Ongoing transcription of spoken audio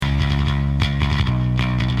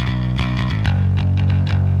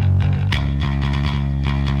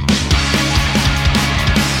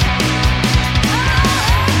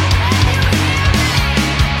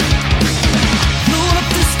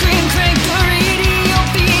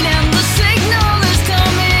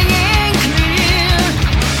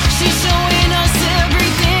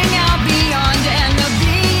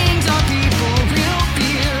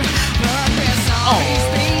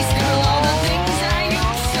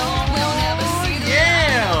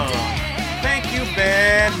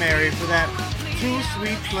Mary for that too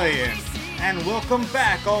sweet play-in. And welcome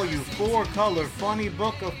back, all you four-color funny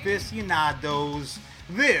book aficionados.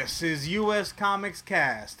 This is US Comics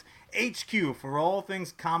Cast, HQ for all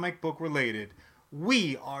things comic book related.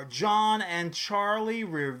 We are Jon and Charle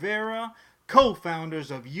Rivera,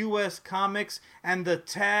 co-founders of US Comics and the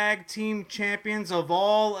tag team champions of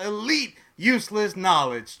all elite useless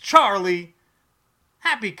knowledge. Charlie,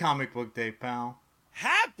 happy comic book day, pal.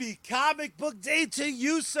 Happy comic book day to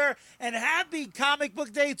you, sir, and happy comic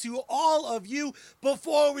book day to all of you.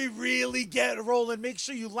 Before we really get rolling, make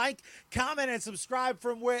sure you like, comment, and subscribe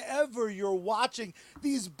from wherever you're watching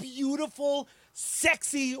these beautiful,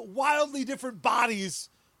 sexy, wildly different bodies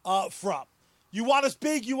from. You want us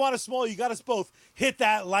big, you want us small, you got us both. Hit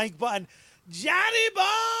that like button. Johnny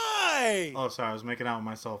boy! Oh, sorry, I was making out with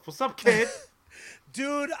myself. What's up, kid?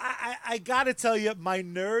 Dude, I gotta tell you, my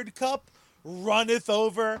nerd cup runneth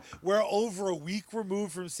over. We're over a week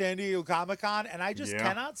removed from San Diego Comic-Con, and I just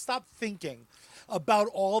cannot stop thinking about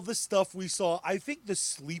all the stuff we saw. I think the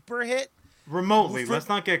sleeper hit remotely. Let's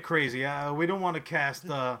not get crazy. We don't want to cast,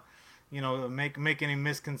 make any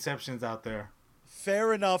misconceptions out there.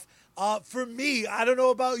 Fair enough. For me, I don't know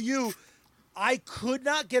about you, I could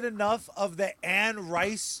not get enough of the Anne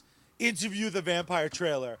Rice Interview the Vampire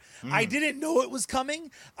trailer. I didn't know it was coming.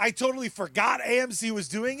 I totally forgot AMC was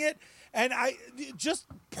doing it. And just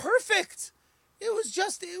perfect. It was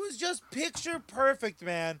just picture perfect,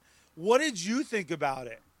 man. What did you think about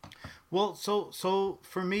it? Well, so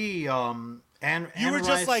for me, and you were Rice,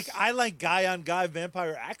 just like, I like guy on guy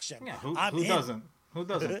vampire action. Yeah, who doesn't? Who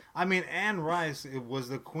doesn't? I mean, Anne Rice was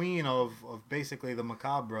the queen of basically the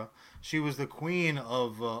macabre. She was the queen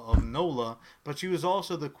of NOLA, but she was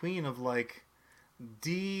also the queen of like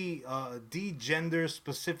gender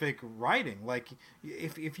specific writing. Like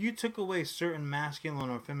if you took away certain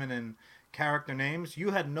masculine or feminine character names,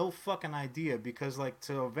 you had no fucking idea, because like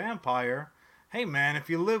to a vampire, hey man,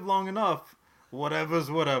 if you live long enough,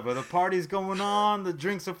 whatever's whatever. The party's going on, the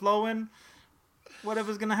drinks are flowing.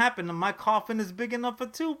 Whatever's gonna happen, my coffin is big enough for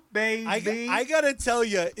two, baby. I gotta tell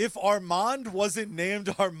you, if Armand wasn't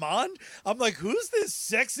named Armand, I'm like, who's this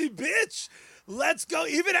sexy bitch? Let's go.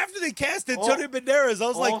 Even after they cast Antonio Banderas, I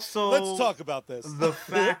was like, let's talk about this. The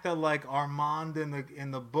fact that like Armand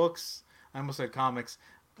in the books, I almost said comics,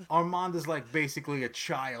 Armand is like basically a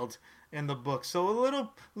child in the book, so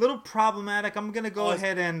a little problematic. I'm gonna go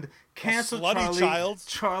ahead and cancel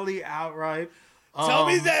Charlie outright. Tell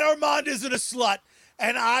me that Armand isn't a slut,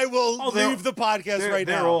 and I will leave the podcast right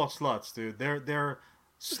now. They're all sluts, dude. They're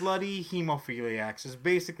slutty hemophiliacs is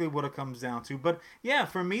basically what it comes down to. But yeah,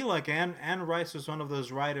 for me, like Anne Rice was one of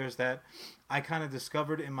those writers that I kind of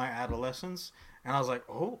discovered in my adolescence, and I was like,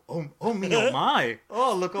 oh my,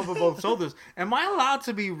 oh, look over both shoulders. Am I allowed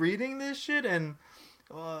to be reading this shit? And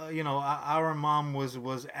our mom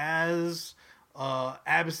was as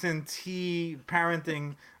absentee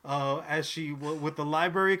parenting as she with the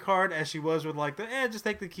library card as she was with like just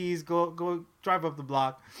take the keys, go drive up the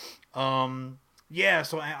block.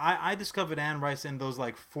 So I discovered Anne Rice in those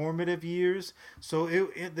like formative years. So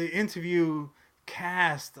the interview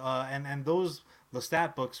cast and those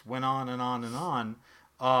Lestat books went on and on and on.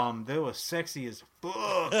 They were sexy as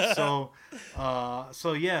fuck. So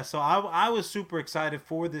I was super excited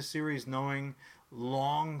for this series, knowing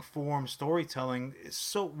long form storytelling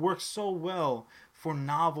works so well for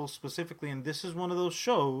novels specifically, and this is one of those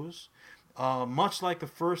shows. Much like the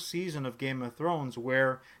first season of Game of Thrones,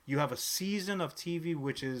 where you have a season of TV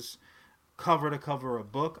which is cover to cover a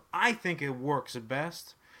book, I think it works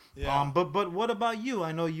best. Yeah. But what about you?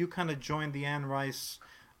 I know you kind of joined the Anne Rice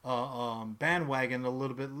bandwagon a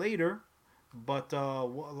little bit later, but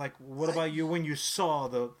what about you when you saw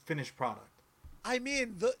the finished product? I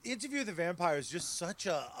mean, the Interview with the Vampire is just such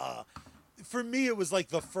for me, it was like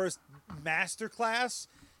the first masterclass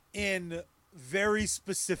in very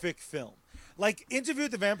specific film. Like, Interview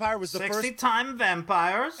with the Vampire was the first... Sexy time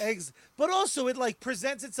vampires. But also, it, like,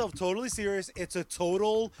 presents itself totally serious. It's a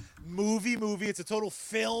total movie. It's a total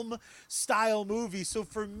film-style movie. So,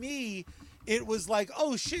 for me, it was like,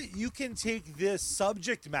 oh, shit, you can take this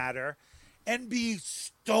subject matter and be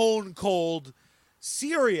stone cold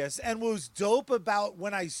serious. And what was dope about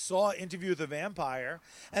when I saw Interview with the Vampire,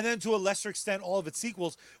 and then to a lesser extent all of its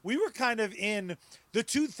sequels, we were kind of in the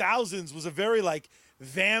 2000s was a very like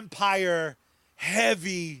vampire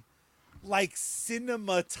heavy like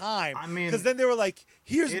cinema time. I mean, because then they were like,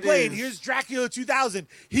 here's Blade, here's Dracula 2000,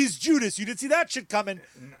 here's Judas. You didn't see that shit coming.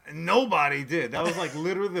 Nobody did. That was like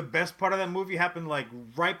literally the best part of that movie happened like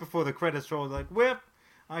right before the credits rolled. Like, whip.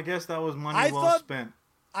 I guess that was money well spent.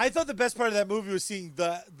 I thought the best part of that movie was seeing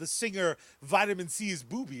the singer Vitamin C's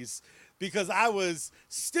boobies, because I was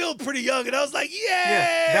still pretty young and I was like,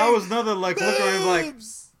 yay! That was another like look around like,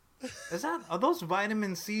 boobs! are those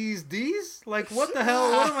vitamin C's D's? Like what the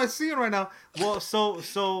hell? What am I seeing right now? Well, so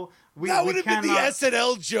That would we have been the cannot.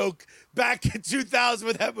 SNL joke back in 2000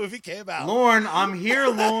 when that movie came out. Lorne, I'm here,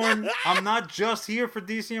 Lorne. I'm not just here for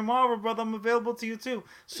DC and Marvel, brother. I'm available to you too.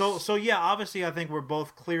 So yeah, obviously, I think we're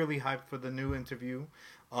both clearly hyped for the new interview,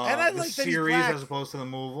 And I the like that he's series black. as opposed to the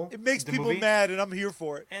movie. It makes the people movie. mad, and I'm here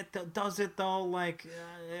for it. Does it though? Like,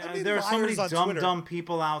 I mean, there are so many liars on Twitter. dumb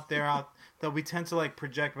people out there that we tend to like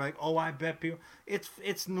project like, oh, I bet people.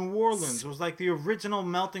 It's New Orleans. It was like the original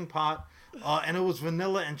melting pot, and it was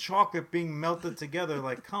vanilla and chocolate being melted together.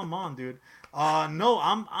 Like, come on, dude. No,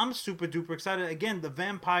 I'm super duper excited. Again, the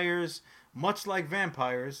vampires, much like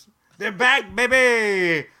vampires, they're back,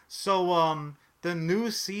 baby. So the new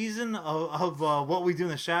season of What We Do in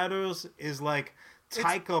the Shadows is like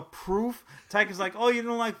Taika proof. Taika's like, oh, you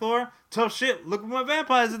don't like Thor? Tough shit. Look what my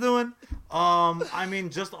vampires are doing. I mean,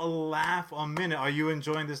 just a laugh a minute. Are you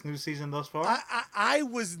enjoying this new season thus far? I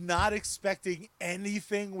was not expecting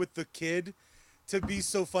anything with the kid to be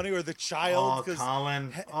so funny, or the child. Oh,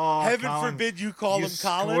 Colin. Heaven Colin. forbid you call him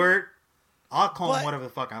Colin. Squirt. I'll call him But- whatever the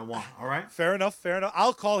fuck I want. All right. Fair enough.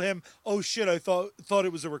 I'll call him. Oh shit! I thought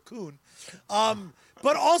it was a raccoon.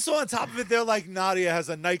 But also on top of it, they're like, Nadia has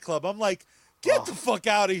a nightclub. I'm like, get the fuck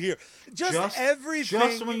out of here. Just everything.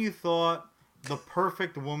 Just when you thought the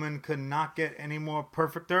perfect woman could not get any more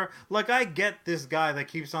perfecter. Like, I get this guy that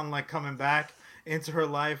keeps on like coming back into her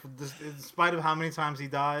life, in spite of how many times he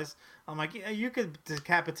dies. I'm like, yeah, you could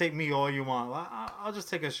decapitate me all you want. I'll just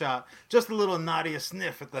take a shot. Just a little Nadia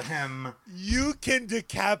sniff at the hem. You can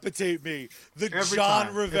decapitate me. The Every John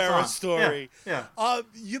time. Rivera It's on. story. Yeah.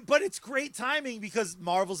 But it's great timing because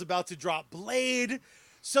Marvel's about to drop Blade.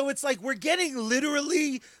 So it's like we're getting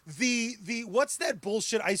literally the what's that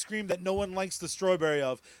bullshit ice cream that no one likes the strawberry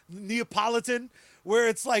of? Neapolitan, where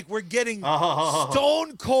it's like we're getting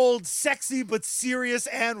stone cold, sexy but serious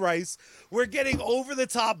Anne Rice. We're getting over the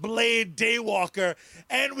top Blade, Daywalker,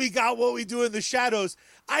 and we got What We Do in the Shadows.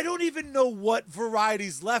 I don't even know what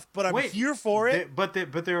varieties left, but I'm here for it. But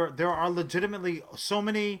there are legitimately so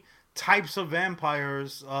many types of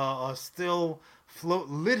vampires still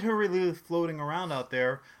literally floating around out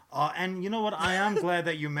there. And you know what? I am glad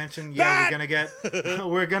that you mentioned. Yeah,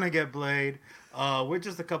 we're gonna get Blade. We're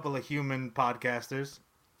just a couple of human podcasters.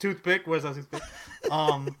 Toothpick, where's that toothpick?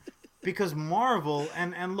 Because Marvel,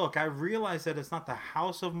 and look, I realize that it's not the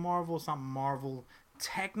House of Marvel. It's not Marvel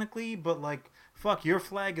technically, but like, fuck, your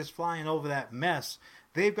flag is flying over that mess.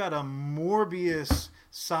 They've got a Morbius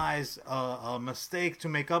size mistake to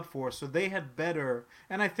make up for, so they had better,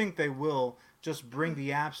 and I think they will, just bring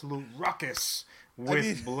the absolute ruckus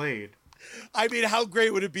with Blade. I mean, how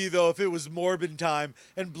great would it be though if it was Morbin time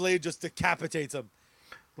and Blade just decapitates him?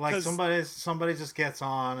 Like somebody just gets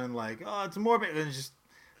on and like, oh, it's Morbin, and just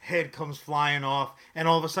head comes flying off, and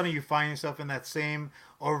all of a sudden you find yourself in that same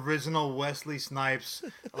original Wesley Snipes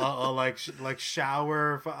like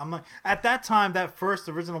shower. I'm like, at that time, that first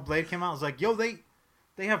original Blade came out, I was like, yo, they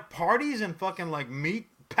have parties and fucking like meat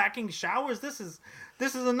packing showers. This is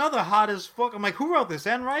another hot as fuck. I'm like, who wrote this?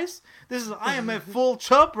 Anne Rice? I am at full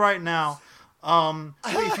chub right now.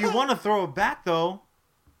 If you want to throw it back though,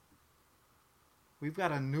 we've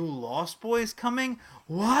got a new Lost Boys coming.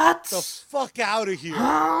 What? The fuck out of here.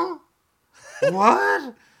 Huh?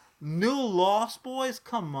 What? New Lost Boys?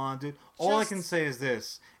 Come on, dude. All I can say is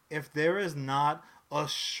this. If there is not a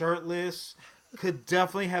shirtless, could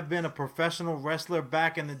definitely have been a professional wrestler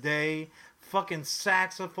back in the day, fucking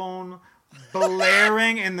saxophone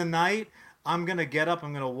blaring in the night, I'm going to get up,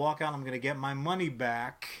 I'm going to walk out, I'm going to get my money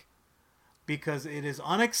back, because it is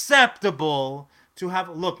unacceptable to have,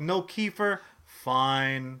 look, no Kiefer,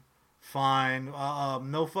 fine.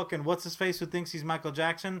 No fucking, what's his face who thinks he's Michael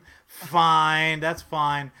Jackson? Fine, that's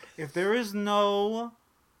fine. If there is no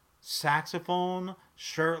saxophone,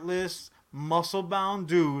 shirtless, muscle-bound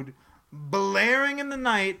dude blaring in the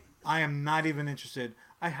night, I am not even interested.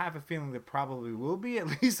 I have a feeling there probably will be,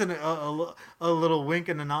 at least a little wink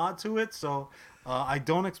and a nod to it. So I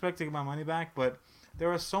don't expect to get my money back, but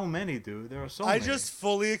there are so many, dude. There are so many. I just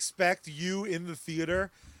fully expect you in the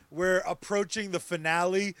theater, where approaching the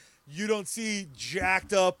finale, you don't see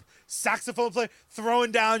jacked up saxophone player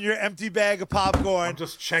throwing down your empty bag of popcorn. I'm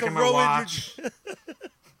just checking my watch.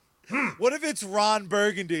 What if it's Ron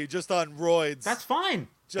Burgundy just on roids? That's fine.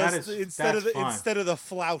 Instead of the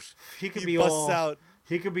flout, he could be busts out.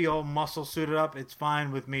 He could be all muscle suited up. It's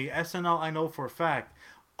fine with me. SNL, I know for a fact,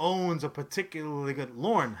 owns a particularly good.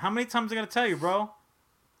 Lorne, how many times I gotta tell you, bro?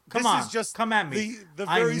 Come this on, is just come at me. the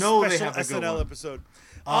I very know they special have a good SNL one. episode.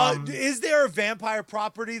 Is there a vampire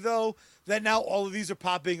property though that now all of these are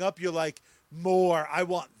popping up? You're like, more. I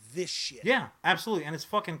want this shit. Yeah, absolutely, and it's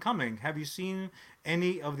fucking coming. Have you seen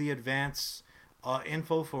any of the advance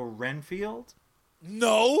info for Renfield?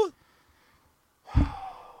 No.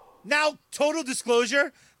 Now, total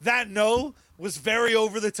disclosure, that no was very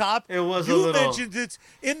over the top. It was you a little. You mentioned it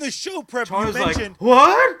in the show prep. Charles you mentioned like,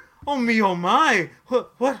 what? Oh me, oh my!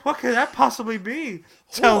 What could that possibly be?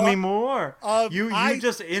 Tell me more. You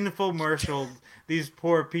just infomercialed these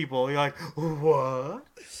poor people. You're like, what?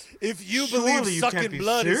 If you Surely believe you sucking can't be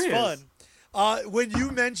blood serious. is fun, when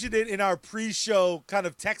you mentioned it in our pre-show kind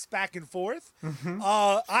of text back and forth,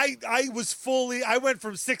 I was fully. I went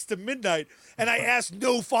from 6 to midnight, and I asked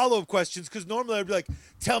no follow-up questions because normally I'd be like,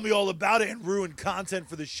 "Tell me all about it," and ruin content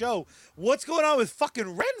for the show. What's going on with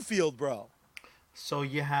fucking Renfield, bro? So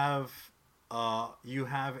you have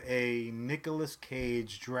a Nicolas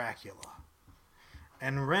Cage Dracula.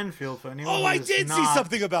 And Renfield, for anyone I did see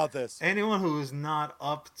something about this. Anyone who is not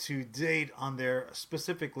up to date on their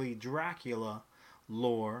specifically Dracula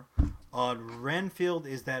lore, Renfield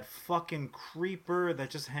is that fucking creeper that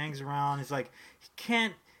just hangs around. He's like, he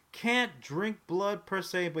can't drink blood per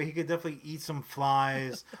se, but he could definitely eat some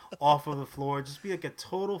flies off of the floor. Just be like a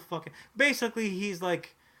total fucking. Basically, he's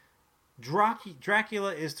like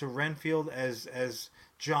Dracula is to Renfield as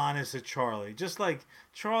John is to Charlie. Just like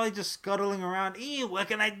Charlie just scuttling around, what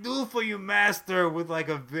can I do for you, master? With like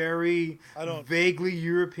a very vaguely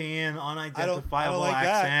European, unidentifiable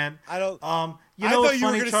accent. I don't. I thought you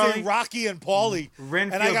were going to say Rocky and Paulie.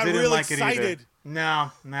 Renfield and I got didn't real like excited. It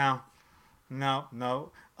either.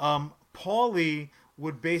 No. Paulie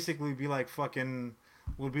would basically be like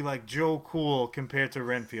Joe Cool compared to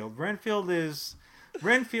Renfield.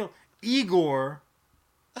 Renfield. Igor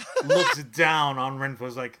looks down on Renfield.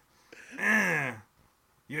 He's like,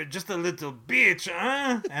 you're just a little bitch,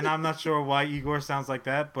 huh? And I'm not sure why Igor sounds like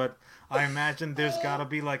that, but I imagine there's got to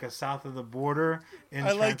be like a south of the border in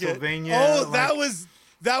Transylvania. That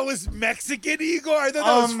was Mexican Igor? I thought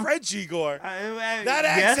that was French Igor. That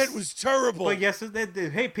accent was terrible. But yes,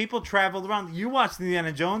 hey, people traveled around. You watched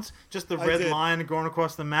Indiana Jones, just the red line going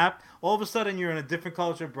across the map. All of a sudden, you're in a different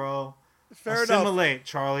culture, bro. Fair Assimilate, enough.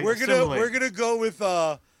 Charlie. We're gonna go with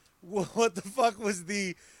what the fuck was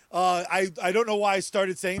the I don't know why I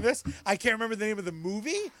started saying this. I can't remember the name of the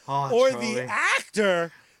movie or Charlie. the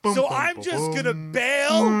actor. I'm just gonna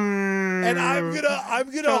bail, and I'm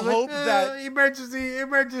gonna hope that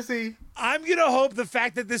emergency. I'm gonna hope the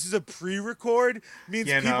fact that this is a pre-record means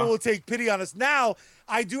people will take pity on us. Now,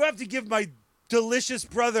 I do have to give my delicious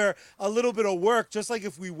brother a little bit of work, just like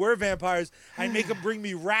if we were vampires. I'd make him bring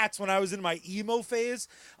me rats when I was in my emo phase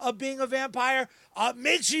of being a vampire.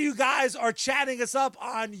 Make sure you guys are chatting us up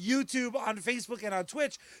on YouTube, on Facebook, and on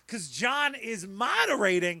Twitch, because John is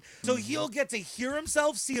moderating, so he'll get to hear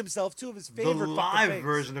himself, see himself, two of his favorite. The live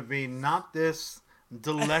version of me, not this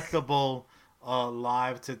delectable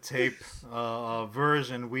live to tape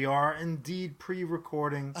version. We are indeed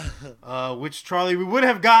pre-recording, which Charlie we would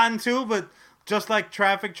have gotten to, but just like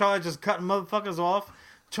traffic, Charlie just cutting motherfuckers off.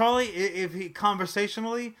 Charlie, if he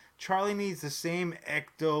conversationally, Charlie needs the same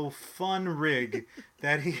ecto fun rig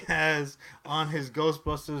that he has on his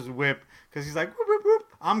Ghostbusters whip, because he's like, whoop, whoop, whoop,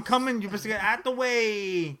 I'm coming, you just get out the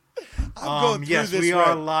way. I'm going through yes, this we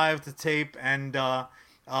are live to tape, and but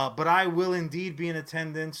I will indeed be in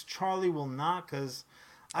attendance. Charlie will not, because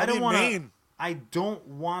I don't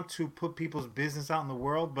want to put people's business out in the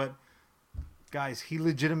world, but guys, he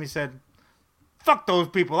legitimately said, fuck those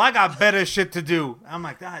people, I got better shit to do. I'm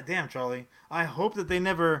like, God damn, Charlie. I hope that they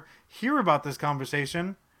never hear about this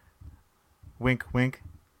conversation. Wink, wink.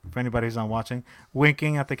 For anybody who's not watching.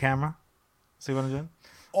 Winking at the camera. See what I'm doing?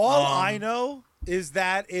 All I know is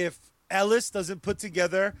that if Ellis doesn't put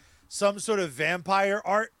together some sort of vampire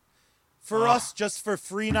art for us just for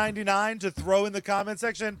free $99 to throw in the comment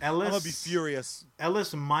section, I'm going to be furious.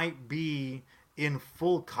 Ellis might be in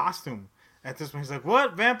full costume at this point. He's like,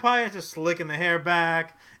 what? Vampire? Just slicking the hair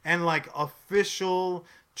back and like official,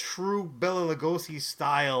 true Bela Lugosi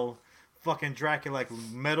style fucking Dracula, like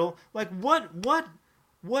metal. Like what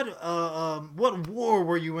war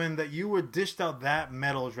were you in that you were dished out that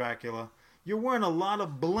metal Dracula? You're wearing a lot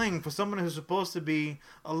of bling for someone who's supposed to be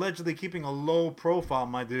allegedly keeping a low profile,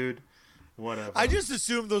 my dude. Whatever. I just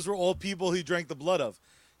assumed those were all people he drank the blood of.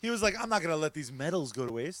 He was like, I'm not going to let these medals go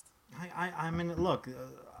to waste. I mean, look,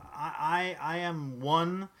 I am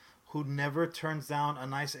one who never turns down a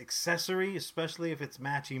nice accessory, especially if it's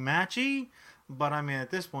matchy-matchy. But, I mean, at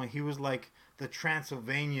this point, he was like the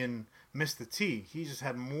Transylvanian Mr. T. He just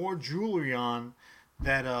had more jewelry on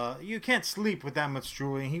that you can't sleep with that much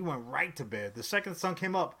jewelry, and he went right to bed. The second the sun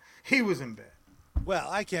came up, he was in bed. Well,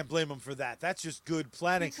 I can't blame him for that. That's just good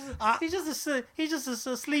planning. He's just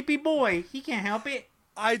a sleepy boy. He can't help it.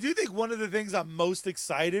 I do think one of the things I'm most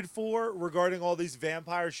excited for regarding all these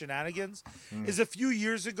vampire shenanigans is a few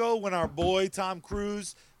years ago when our boy Tom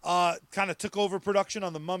Cruise kind of took over production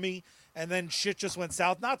on The Mummy, and then shit just went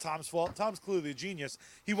south. Not Tom's fault. Tom's clearly a genius.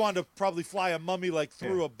 He wanted to probably fly a mummy like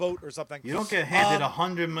through a boat or something. You don't get handed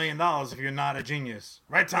 $100 million if you're not a genius,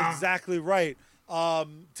 right, Tom? Exactly right.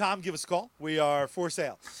 Tom, give us a call. We are for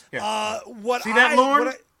sale. Yeah. See that,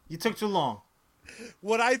 Lauren? You took too long.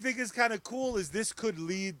 What I think is kind of cool is this could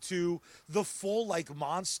lead to the full like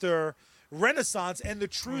monster renaissance. And the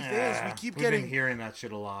truth is, we've been hearing that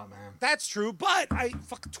shit a lot, man. That's true, but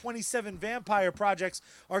 27 vampire projects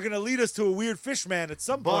are gonna lead us to a weird fish man at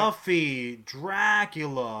some point. Buffy,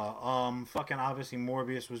 Dracula, fucking obviously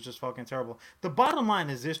Morbius was just fucking terrible. The bottom line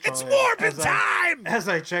is this, Charlie, it's Morbid time! As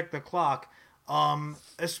I check the clock,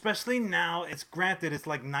 especially now, it's granted it's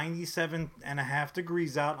like 97.5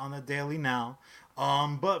 degrees out on the daily now.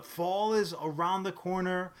 But fall is around the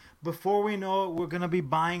corner. Before we know it, we're gonna be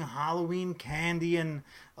buying Halloween candy and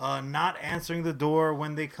not answering the door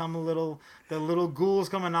when they come the little ghouls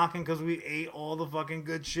come and knocking because we ate all the fucking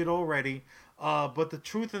good shit already. But the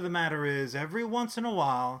truth of the matter is, every once in a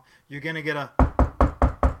while, you're gonna get a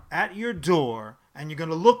at your door, and you're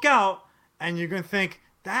gonna look out, and you're gonna think,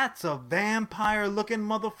 that's a vampire-looking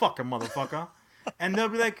motherfucker. And they'll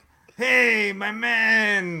be like, hey, my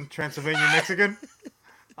man, Transylvania Mexican,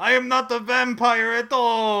 I am not a vampire at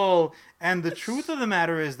all. And the truth of the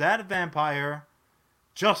matter is that vampire,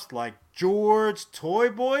 just like George Toy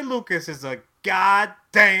Boy Lucas, is a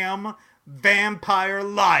goddamn vampire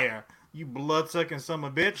liar. You bloodsucking son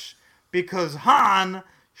of a bitch. Because Han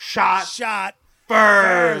shot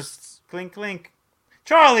first. Clink, clink.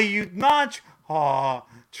 Charlie, you nudge. Aw,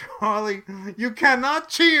 Charlie, you cannot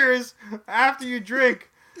cheers after you drink.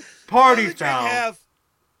 Party foul.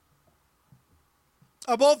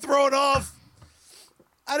 I'm all thrown off.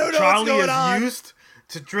 I don't know Charlie what's going on. Charlie is used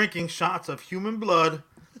to drinking shots of human blood.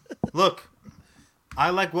 Look,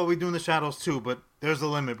 I like What We Do in the Shadows too, but there's a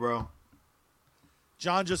limit, bro.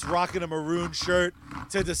 John just rocking a maroon shirt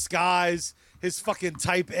to disguise his fucking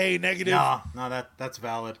type A negative. No, that's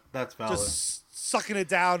valid. That's valid. Just sucking it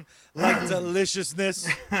down like deliciousness.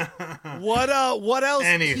 What else?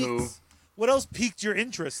 Anywho. What else piqued your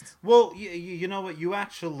interest? Well, you know what? You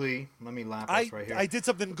actually... Let me laugh this right here. I did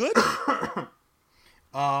something good?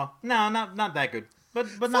 No, not that good.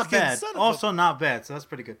 But not bad. Also not bad, so that's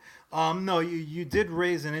pretty good. No, you did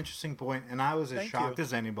raise an interesting point, and I was as shocked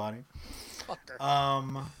as anybody.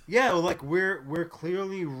 Yeah, like we're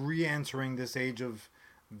clearly re-entering this age of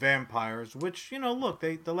vampires, which, look,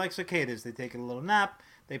 they're like cicadas. They take a little nap,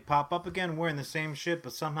 they pop up again wearing the same shit,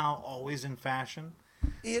 but somehow always in fashion.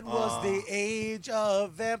 It was the age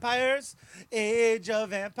of vampires. Age of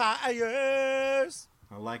vampires.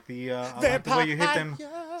 I like the way you hit them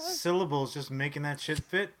syllables, just making that shit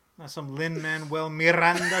fit. That's some Lin-Manuel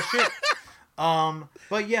Miranda shit.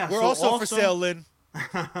 But yeah, we're also for sale, Lin.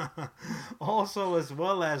 Also, as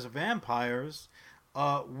well as vampires,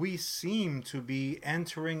 we seem to be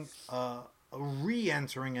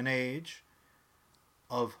re-entering an age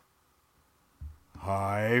of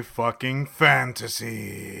high fucking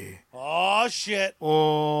fantasy. Oh, shit.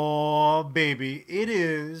 Oh, baby. It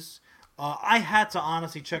is. I had to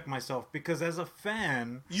honestly check myself because as a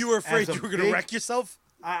fan... You were afraid you were going to wreck yourself?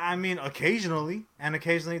 I mean, occasionally. And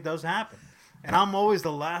occasionally it does happen. And I'm always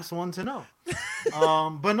the last one to know.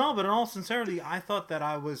 But in all sincerity, I thought that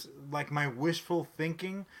I was... Like, my wishful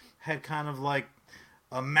thinking had kind of like...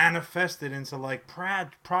 manifested into like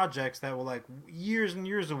projects that were like years and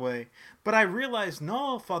years away. But I realized,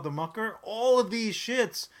 no, Father Mucker, all of these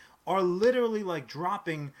shits are literally like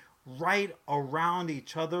dropping right around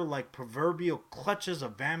each other like proverbial clutches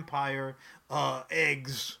of vampire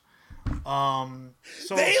eggs.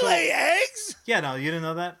 They lay eggs? Yeah, no, you didn't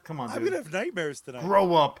know that? Come on, dude. I'm gonna have nightmares tonight.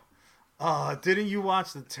 Grow up. Didn't you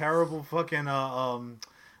watch the terrible fucking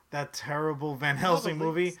that terrible Van Helsing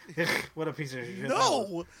movie? What a piece of shit.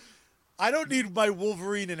 No! I don't need my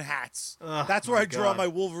Wolverine in hats. That's where I draw my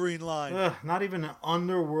Wolverine line. Not even an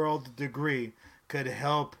underworld degree could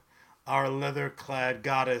help our leather-clad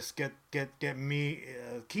goddess keep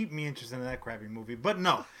me interested in that crappy movie. But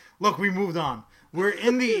no. Look, we moved on. We're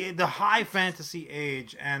in the high fantasy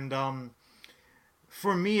age, and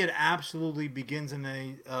for me, it absolutely begins and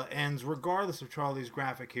ends, regardless of Charlie's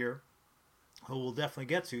graphic here, who we'll definitely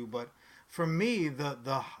get to. But for me,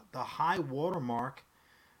 the high watermark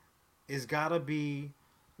is gotta be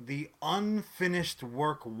the unfinished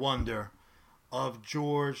work wonder of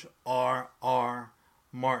George R.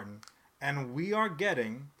 Martin. And we are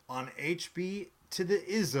getting, on HB to the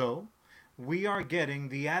Izzo, we are getting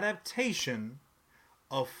the adaptation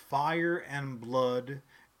of Fire and Blood,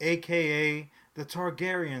 aka the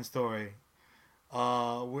Targaryen story.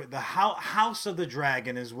 The House of the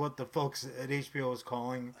Dragon is what the folks at HBO is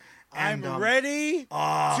calling. And, I'm ready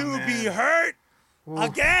to be hurt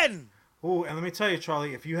again. Ooh, and let me tell you,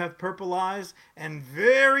 Charlie, if you have purple eyes and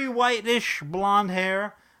very whitish blonde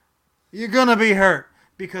hair, you're gonna be hurt.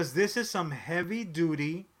 Because this is some heavy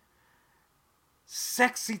duty,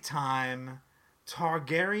 sexy time,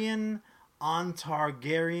 Targaryen on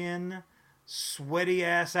Targaryen, sweaty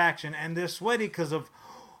ass action. And they're sweaty because of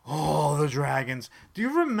all the dragons. Do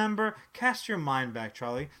you remember? Cast your mind back,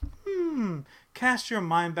 Charlie. Cast your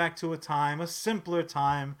mind back to a time, a simpler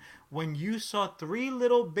time, when you saw 3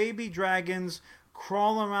 little baby dragons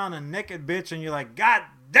crawl around a naked bitch and you're like, God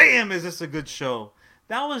damn, is this a good show?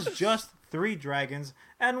 That was just 3 dragons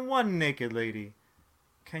and 1 naked lady.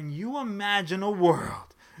 Can you imagine a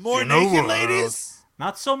world? More naked ladies?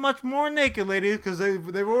 Not so much more naked ladies, because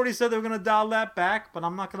they've already said they're going to dial that back, but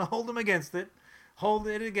I'm not going to hold them against it. Hold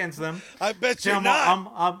it against them. I bet you're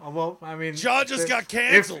not. Well, I mean... John just got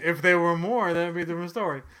canceled. If there were more, that'd be a different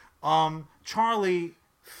story. Charlie,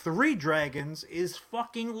 3 dragons is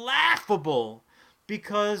fucking laughable.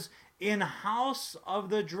 Because in House of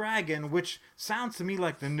the Dragon, which sounds to me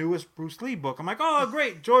like the newest Bruce Lee book, I'm like, oh,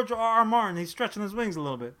 great, George R. Martin, he's stretching his wings a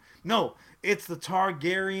little bit. No, it's the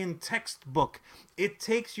Targaryen textbook. It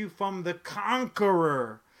takes you from the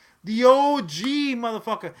Conqueror, the OG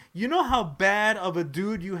motherfucker. You know how bad of a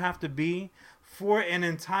dude you have to be for an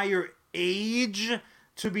entire age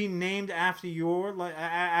to be named after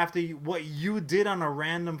after what you did on a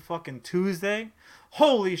random fucking Tuesday?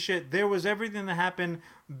 Holy shit, there was everything that happened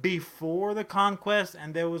before the conquest,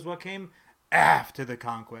 and there was what came after the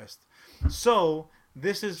conquest. So,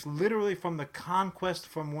 this is literally from the conquest,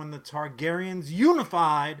 from when the Targaryens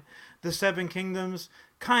unified the 7 kingdoms.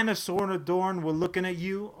 Kind of, sort of, Dorne, we're looking at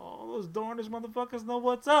you. All those Dorners motherfuckers know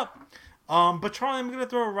what's up. But Charlie, I'm going to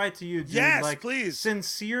throw it right to you, dude. Yes, please.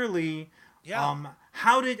 Sincerely, yeah.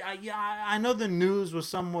 How did... I know the news was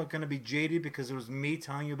somewhat going to be jaded because it was me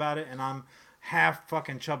telling you about it, and I'm half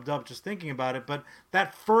fucking chubbed up just thinking about it. But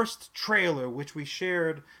that first trailer, which we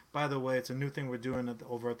shared, by the way, it's a new thing we're doing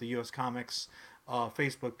over at the USComics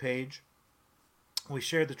Facebook page. We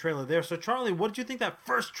shared the trailer there. So Charlie, what did you think that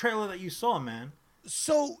first trailer that you saw, man?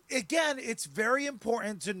 So again, it's very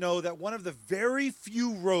important to know that one of the very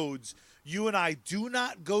few roads you and I do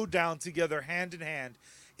not go down together hand in hand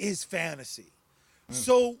is fantasy.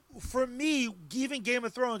 So for me, even Game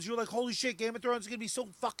of Thrones, you were like, holy shit, Game of Thrones is going to be so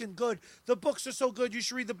fucking good. The books are so good. You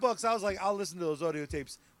should read the books. I was like, I'll listen to those audio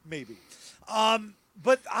tapes. Maybe.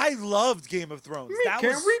 But I loved Game of Thrones. Can't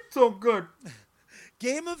read so good.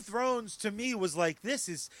 Game of Thrones to me was like,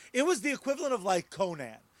 it was the equivalent of like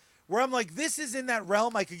Conan, where I'm like, this is in that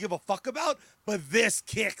realm I could give a fuck about, but this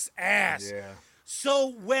kicks ass. Yeah.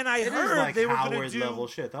 So when I heard like they were going to Howard do level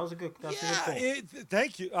shit, that was a good. That's a good pull.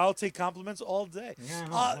 Thank you. I'll take compliments all day. Yeah,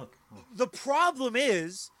 no, look. The problem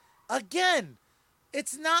is, again,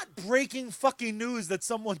 it's not breaking fucking news that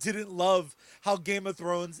someone didn't love how Game of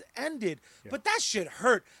Thrones ended. Yeah. But that shit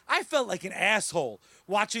hurt. I felt like an asshole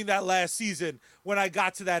watching that last season when I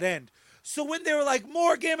got to that end. So when they were like,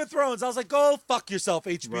 more Game of Thrones, I was like, go fuck yourself,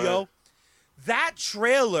 HBO. Right. That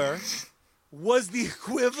trailer was the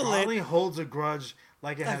equivalent. Charlie holds a grudge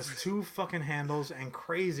like it has 2 fucking handles and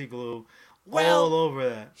crazy glue all over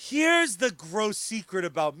that. Here's the gross secret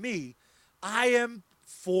about me. I am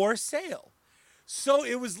for sale. So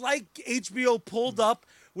it was like HBO pulled up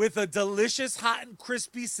with a delicious, hot and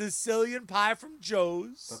crispy Sicilian pie from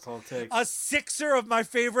Joe's. That's all it takes. A 6er of my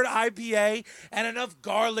favorite IPA and enough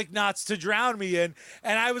garlic knots to drown me in.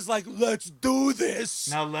 And I was like, let's do this.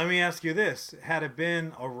 Now, let me ask you this. Had it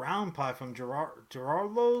been a round pie from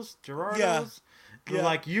Gerardo's? Yeah.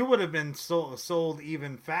 Like, you would have been sold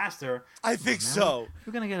even faster. I think so. If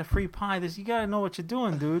you're going to get a free pie, you got to know what you're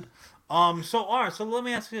doing, dude. All right, so let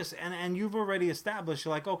me ask you this. And you've already established,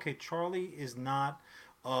 you're like, okay, Charlie is not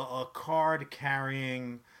a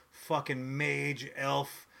card-carrying fucking mage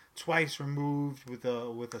elf twice removed with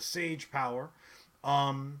a sage power.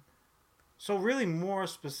 So really more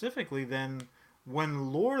specifically than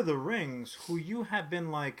when Lord of the Rings, who you have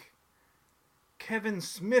been like Kevin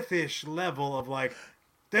Smith-ish level of like,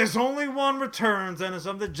 there's only one returns and it's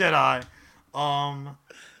of the Jedi.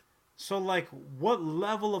 So like, what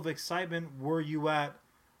level of excitement were you at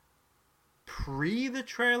pre the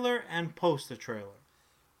trailer and post the trailer?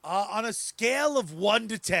 On a scale of 1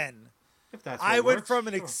 to 10, If that's I what went works, from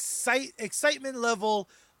an sure. excitement level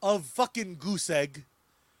of fucking goose egg.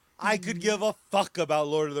 I could give a fuck about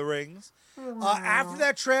Lord of the Rings. After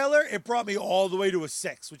that trailer, it brought me all the way to a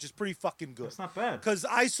 6, which is pretty fucking good. That's not bad. Because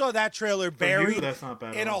I saw that trailer For you, buried that's not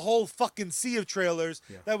bad in at a all. whole fucking sea of trailers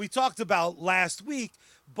Yeah. that we talked about last week.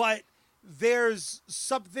 But there's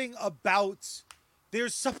something about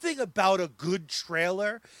a good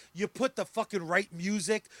trailer. You put the fucking right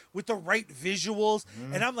music with the right visuals,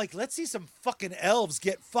 and I'm like, let's see some fucking elves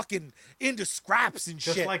get fucking into scraps and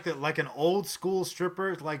Just shit. like an old school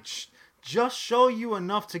stripper, like just show you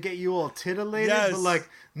enough to get you all titillated, Yes. but like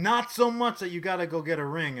not so much that you gotta go get a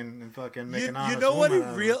ring and fucking make an honest You know what woman it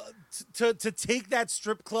out of real to take that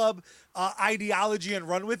strip club ideology and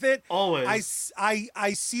run with it. Always.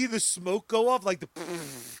 I see the smoke go off like the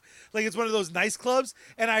like it's one of those nice clubs,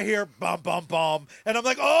 and I hear bum bum bum, and I'm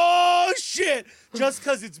like, oh shit, just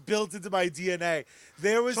because it's built into my DNA.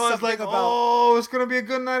 There was So I was something like, about oh, it's gonna be a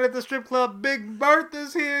good night at the strip club. Big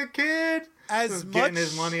Bertha's here, kid. as Just much getting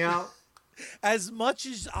his money out. as much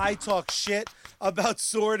as I talk shit about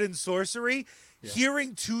sword and sorcery,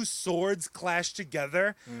 hearing two swords clash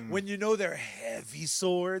together when you know they're heavy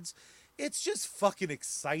swords, it's just fucking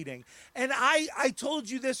exciting. And I told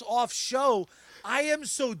you this off show. I am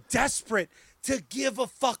so desperate to give a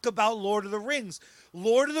fuck about Lord of the Rings.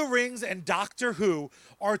 Lord of the Rings and Doctor Who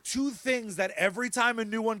are two things that every time a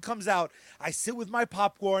new one comes out, I sit with my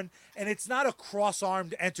popcorn, and it's not a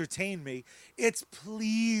cross-armed entertain me. It's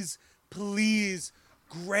please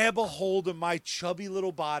grab a hold of my chubby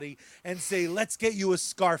little body and say, let's get you a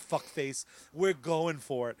scarf, fuckface. We're going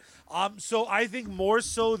for it. So I think more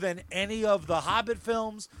so than any of the Hobbit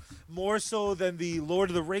films, more so than the Lord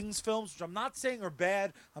of the Rings films, which I'm not saying are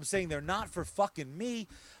bad, I'm saying they're not for fucking me.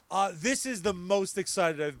 This is the most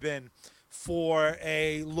excited I've been for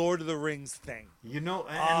a Lord of the Rings thing. You know,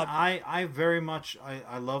 and I very much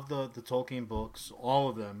I love the Tolkien books, all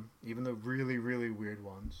of them, even the really really weird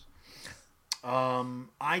ones.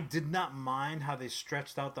 I did not mind how they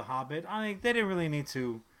stretched out the Hobbit. I think they didn't really need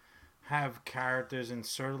to have characters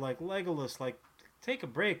inserted like Legolas. Like, take a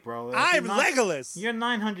break, bro. Like, I'm Legolas. You're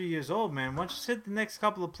 900 years old, man. Why don't you sit the next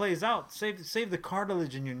couple of plays out? Save the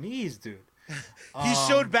cartilage in your knees, dude. He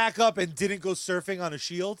showed back up and didn't go surfing on a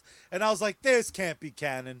shield, and I was like, this can't be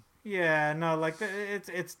canon. Yeah, no, like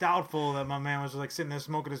it's doubtful that my man was like sitting there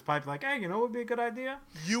smoking his pipe, like, hey, you know, what would be a good idea.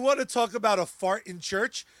 You want to talk about a fart in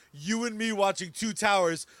church? You and me watching Two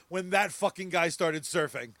Towers when that fucking guy started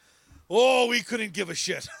surfing. Oh, we couldn't give a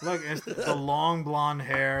shit. Look, it's the long blonde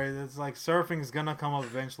hair. It's like surfing's gonna come up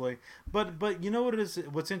eventually. But you know what it is?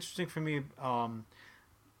 What's interesting for me,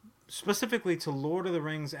 specifically to Lord of the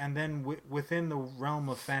Rings, and then within the realm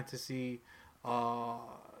of fantasy,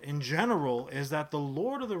 in general, is that the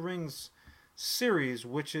Lord of the Rings series,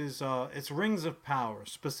 which is it's Rings of Power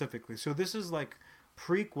specifically. So this is like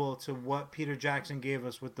prequel to what Peter Jackson gave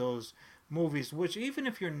us with those movies. Which, even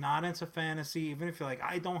if you're not into fantasy, even if you're like,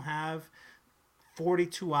 I don't have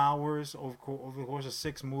 42 hours over the course of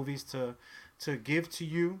 6 movies to give to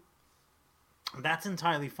you, that's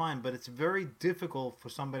entirely fine. But it's very difficult for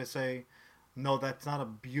somebody to say, no, that's not a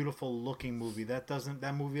beautiful looking movie.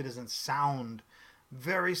 That movie doesn't sound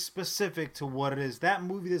very specific to what it is. That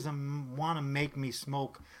movie doesn't want to make me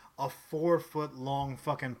smoke a 4-foot long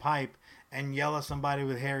fucking pipe and yell at somebody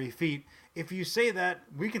with hairy feet. If you say that,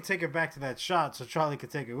 we can take it back to that shot so Charlie can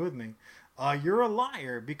take it with me. You're a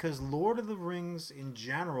liar, because Lord of the Rings in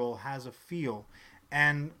general has a feel.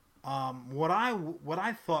 And what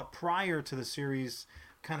I thought prior to the series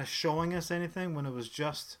kind of showing us anything, when it was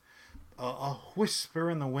just a whisper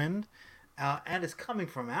in the wind, and it's coming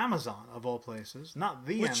from Amazon of all places, not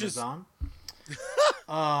the Amazon.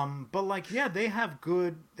 But like, yeah, they have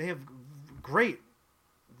great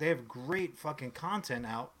fucking content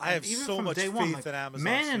out. I have even so from much day faith one, like, in Amazon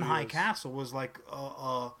Man in High Studios. Castle was like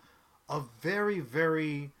a very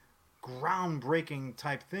very groundbreaking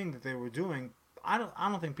type thing that they were doing. I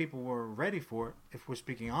don't think people were ready for it, if we're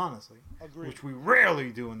speaking honestly. Agreed. Which we rarely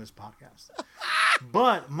do in this podcast.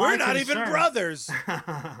 But We're not even brothers.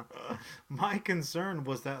 My concern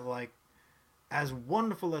was that, like, as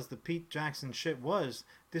wonderful as the Pete Jackson shit was,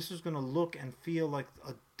 this was going to look and feel like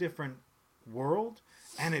a different world,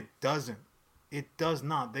 and it doesn't. It does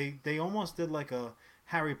not. They almost did like a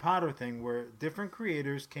Harry Potter thing where different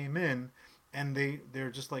creators came in and they're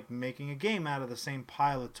just like making a game out of the same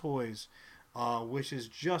pile of toys, which is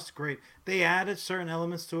just great. They added certain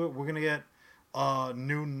elements to it. We're going to get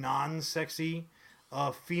new non-sexy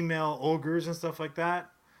female ogres and stuff like that.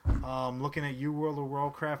 looking at you World of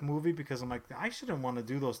Warcraft movie because I'm like, I shouldn't want to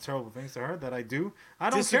do those terrible things to her that I do. I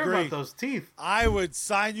don't care Disagree. about those teeth. I would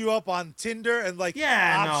sign you up on Tinder and like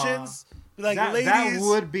Yeah, options. Like that ladies,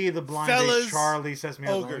 would be the blind fellas, date Charlie says me.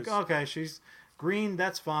 ogres. Like, okay, she's green,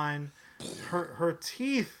 that's fine. Her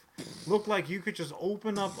teeth look like you could just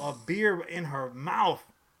open up a beer in her mouth,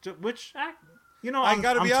 which I'm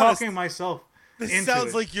gotta be talking honest. myself. This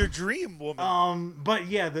sounds like your dream, woman. But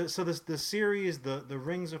yeah, the series, the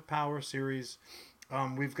Rings of Power series,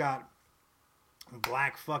 we've got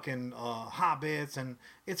black fucking hobbits, and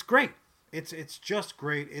it's great. It's just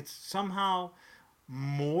great. It's somehow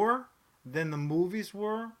more than the movies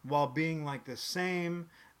were, while being like the same.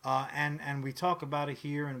 And we talk about it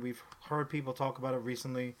here, and we've heard people talk about it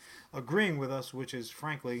recently, agreeing with us, which is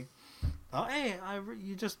frankly, hey,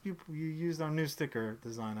 you used our new sticker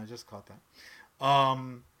design. I just caught that.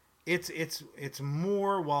 It's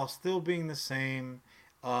more while still being the same,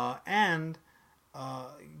 and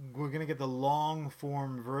we're gonna get the long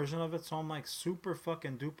form version of it. So I'm like super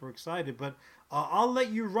fucking duper excited. But I'll let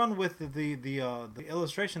you run with the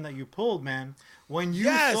illustration that you pulled, man. When you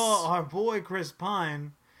saw our boy Chris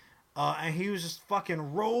Pine, and he was just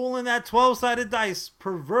fucking rolling that 12-sided dice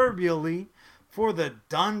proverbially for the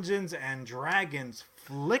Dungeons and Dragons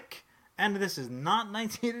flick, and this is not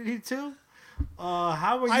 1982.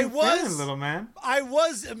 How were you feeling, little man? I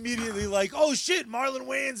was immediately like, oh shit, Marlon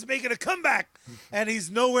Wayans making a comeback. And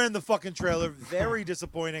he's nowhere in the fucking trailer. Very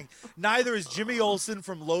disappointing. Neither is Jimmy Olsen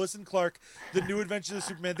from Lois and Clark, The New Adventures of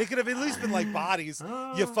Superman. They could have at least been like bodies,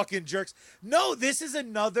 you fucking jerks. No, this is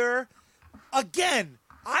another... Again,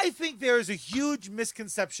 I think there is a huge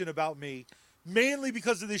misconception about me, mainly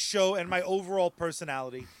because of this show and my overall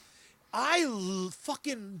personality.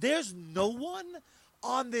 There's no one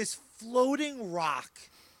on this floating rock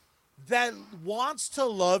that wants to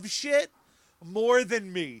love shit more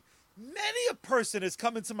than me. Many a person has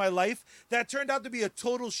come into my life that turned out to be a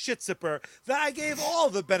total shit sipper that I gave all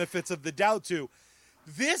the benefits of the doubt to.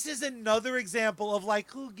 This is another example of like,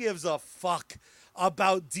 who gives a fuck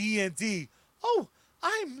about D&D? Oh,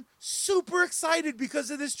 I'm super excited because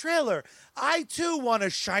of this trailer. I too want a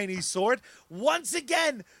shiny sword. Once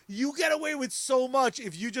again, you get away with so much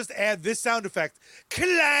if you just add this sound effect.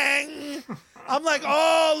 Clang! I'm like,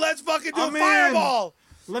 oh, let's fucking do a fireball.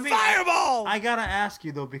 Fireball! I gotta ask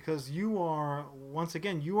you though, because you are, once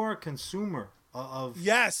again, you are a consumer of...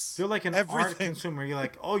 Yes. You're like an art consumer. You're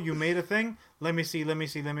like, oh, you made a thing? Let me see, let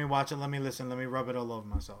me watch it, let me listen, let me rub it all over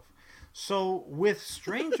myself. So with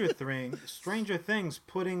Stranger Things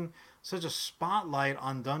putting such a spotlight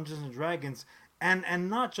on Dungeons and Dragons, and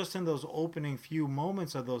not just in those opening few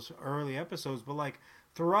moments of those early episodes, but like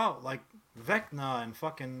throughout, like Vecna and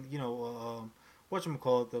fucking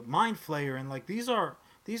whatchamacallit, the Mind Flayer, and like these are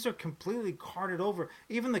completely carted over.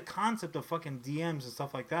 Even the concept of fucking DMs and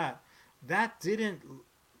stuff like that didn't.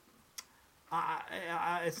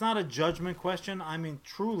 It's not a judgment question. I mean,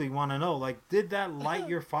 truly want to know, like, did that light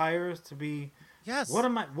your fires to be? Yes. What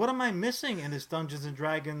am I missing in this Dungeons and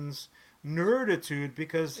Dragons nerditude?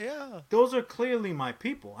 Because those are clearly my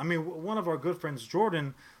people. I mean, one of our good friends,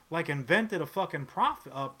 Jordan, like invented a fucking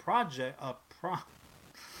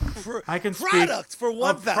I can speak. Product for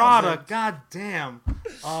 1,000. A product. God damn.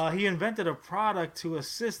 He invented a product to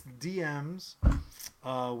assist DMs.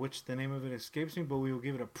 Which the name of it escapes me, but we will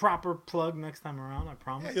give it a proper plug next time around. I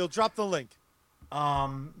promise. Yeah, you'll drop the link.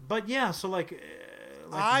 But yeah, so was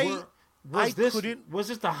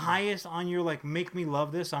this the highest on your like make me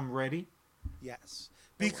love this? I'm ready. Yes,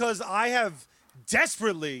 because I have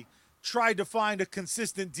desperately tried to find a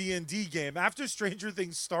consistent D&D game after Stranger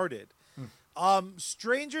Things started.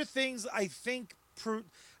 Stranger Things, I think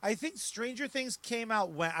Stranger Things came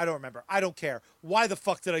out when... I don't remember. I don't care. Why the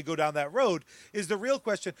fuck did I go down that road is the real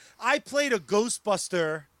question. I played a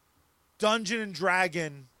Ghostbuster Dungeon and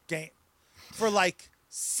Dragon game for like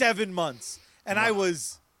 7 months, and I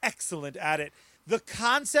was excellent at it. The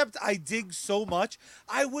concept I dig so much.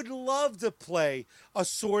 I would love to play a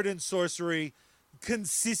sword and sorcery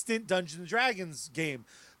consistent Dungeons and Dragons game.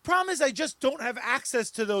 Problem is I just don't have access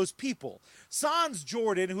to those people. Sans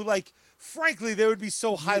Jordan, who like... Frankly, they would be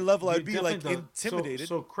so high level, I'd be like intimidated.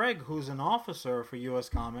 So Craig, who's an officer for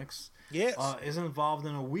USComics, yes, is involved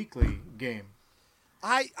in a weekly game.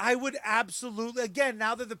 I would absolutely, again,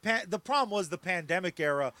 now that the problem was the pandemic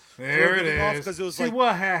era. There it is. It was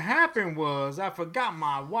what had happened was I forgot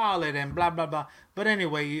my wallet and blah blah blah. But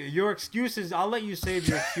anyway, your excuses. I'll let you save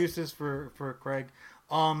your excuses for Craig.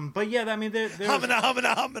 But yeah, I mean,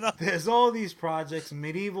 there's all these projects.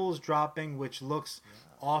 Medieval's dropping, which looks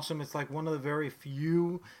awesome. It's like one of the very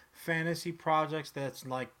few fantasy projects that's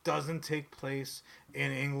like doesn't take place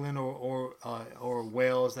in England or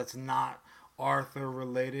Wales. That's not Arthur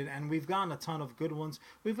related, and we've gotten a ton of good ones.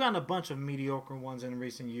 We've gotten a bunch of mediocre ones in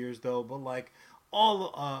recent years, though. But like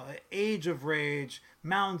all Age of Rage,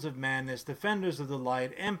 Mountains of Madness, Defenders of the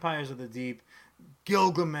Light, Empires of the Deep,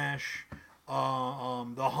 Gilgamesh,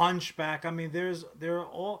 the Hunchback. I mean, there are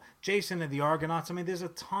all Jason and the Argonauts. I mean, there's a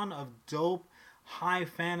ton of dope high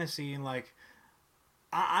fantasy, and like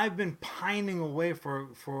I've been pining away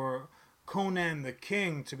for Conan the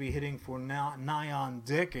King to be hitting for now nigh on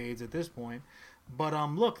decades at this point. But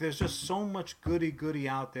look, there's just so much goody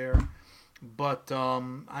out there. But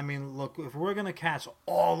I mean, look, if we're gonna catch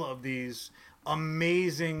all of these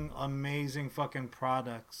amazing fucking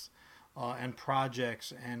products and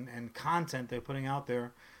projects and content they're putting out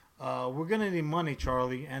there, we're gonna need money,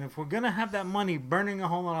 Charlie. And if we're gonna have that money burning a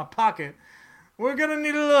hole in our pocket, we're gonna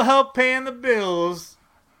need a little help paying the bills.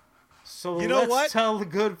 So let's tell the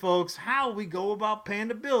good folks how we go about paying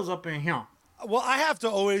the bills up in here. Well, I have to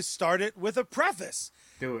always start it with a preface.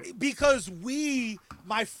 Do it. Because we,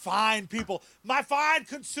 my fine people, my fine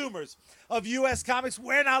consumers of US Comics,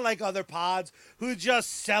 we're not like other pods who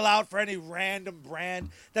just sell out for any random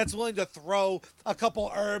brand that's willing to throw a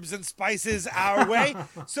couple herbs and spices our way.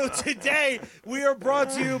 So today, we are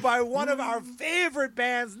brought to you by one of our favorite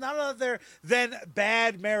bands, none other than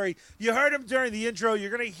Bad Mary. You heard him during the intro.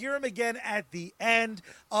 You're going to hear him again at the end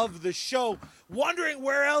of the show. Wondering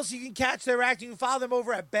where else you can catch their act? You can follow them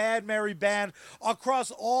over at Bad Mary Band across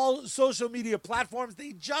all social media platforms.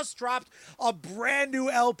 They just dropped a brand new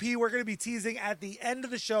LP we're going to be teasing at the end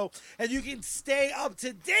of the show, and you can stay up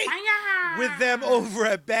to date with them over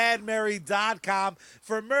at badmary.com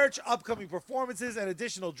for merch, upcoming performances, and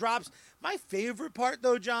additional drops. My favorite part,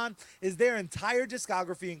 though, John, is their entire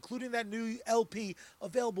discography, including that new LP,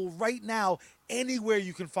 available right now anywhere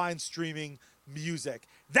you can find streaming music.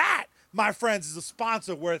 That, my friends, is a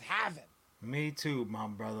sponsor worth having. Me too, my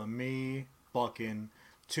brother. Me fucking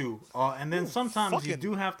too. And then sometimes you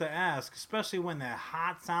do have to ask, especially when that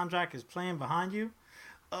hot soundtrack is playing behind you,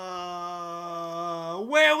 where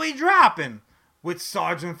are we dropping with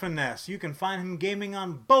Sergeant Finesse? You can find him gaming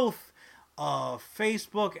on both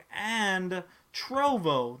Facebook and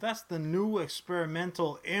Trovo. That's the new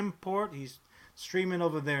experimental import. He's streaming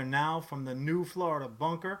over there now from the new Florida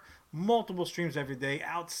bunker. Multiple streams every day,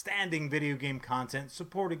 outstanding video game content,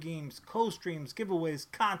 supporter games, co-streams, giveaways,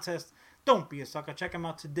 contests. Don't be a sucker. Check him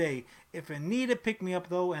out today. If you need a pick-me-up,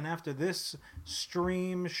 though, and after this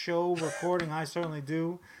stream show recording, I certainly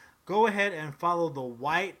do, go ahead and follow the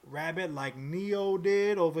White Rabbit like Neo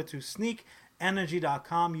did over to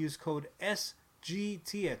sneakenergy.com. Use code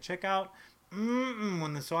SGT at checkout.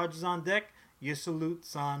 When the Sarge is on deck, you salute,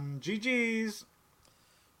 son. GG's.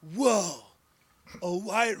 Whoa. A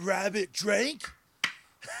White Rabbit drink?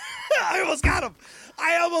 I almost got him.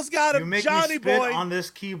 You make Johnny me spit boy. on this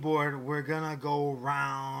keyboard. We're gonna go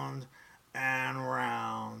round and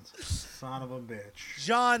round. Son of a bitch.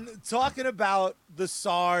 John, talking about the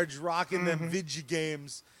Sarge rocking them video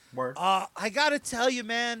games. Word. I gotta tell you,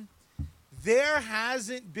 man, there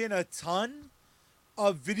hasn't been a ton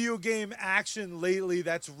of video game action lately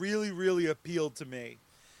that's really appealed to me.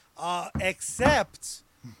 Except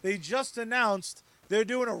they just announced they're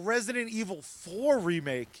doing a Resident Evil 4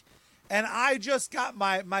 remake. And I just got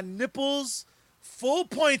my nipples full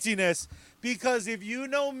pointiness because if you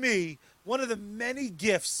know me, one of the many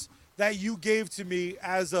gifts that you gave to me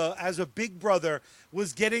as a big brother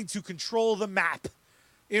was getting to control the map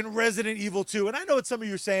in Resident Evil 2. And I know what some of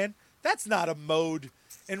you are saying. That's not a mode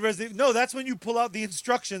in Resident Evil. No, that's when you pull out the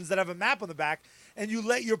instructions that have a map on the back and you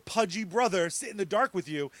let your pudgy brother sit in the dark with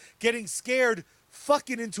you, getting scared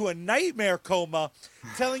fucking into a nightmare coma,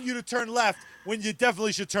 telling you to turn left when you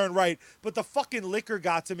definitely should turn right. But the fucking liquor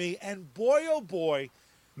got to me, and boy, oh boy.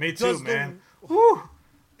 Me too, man. Whew.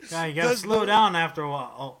 Yeah, you gotta slow down after a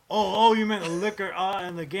while. Oh, you meant the liquor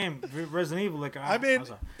in the game, Resident Evil liquor. I mean,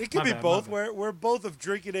 it could be both. We're both of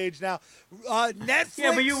drinking age now. Netflix.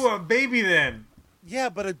 Yeah, but you were a baby then. Yeah,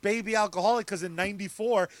 but a baby alcoholic because in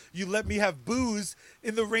 '94 you let me have booze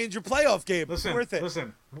in the Ranger playoff game. Listen, worth it.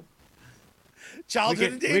 Listen.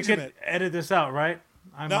 Childhood endangerment. We could edit this out, right?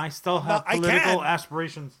 I still have political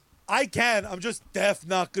aspirations. I can. I'm just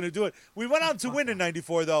not going to do it. We went on to win in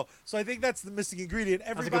 '94, though, so I think that's the missing ingredient.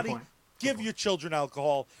 Everybody, give your children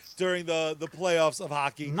alcohol during the playoffs of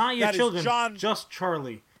hockey. Not your children, just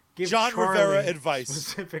Charlie. Give John Charlie Rivera advice.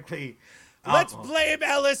 Specifically. Let's blame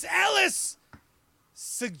Ellis. Ellis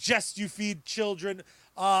suggests you feed children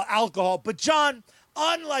alcohol. But, John,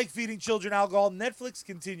 unlike feeding children alcohol, Netflix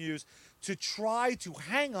continues to try to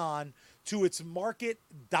hang on to its market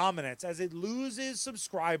dominance as it loses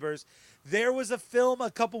subscribers. There was a film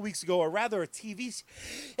a couple weeks ago, or rather a TV.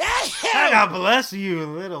 God bless you,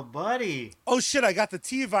 little buddy. Oh shit, I got the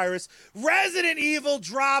T virus. Resident Evil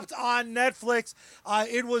dropped on Netflix.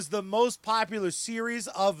 It was the most popular series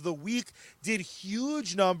of the week, did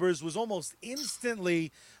huge numbers, was almost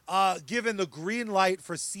instantly given the green light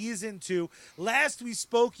for season 2. Last we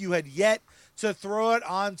spoke, you had yet to throw it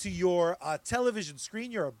onto your television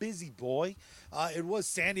screen. You're a busy boy. It was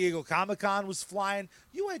San Diego Comic-Con was flying.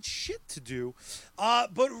 You had shit to do.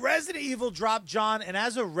 But Resident Evil dropped, John, and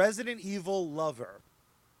as a Resident Evil lover,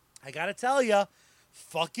 I gotta tell you,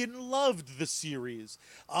 fucking loved the series.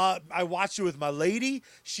 I watched it with my lady.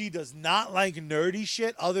 She does not like nerdy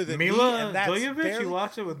shit other than Mila me, and that's Jovovich. barely... You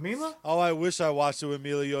watched it with Mila? Oh, I wish I watched it with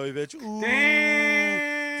Mila Jovovich. Ooh.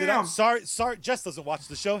 Damn. Sorry, Jess doesn't watch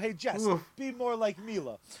the show. Hey, Jess, Oof. be more like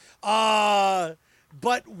Mila.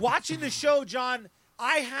 But watching the show, John,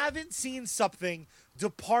 I haven't seen something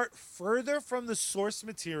depart further from the source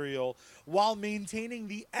material while maintaining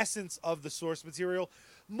the essence of the source material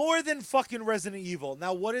more than fucking Resident Evil.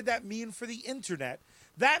 Now, what did that mean for the internet?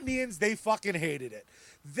 That means they fucking hated it.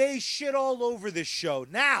 They shit all over this show.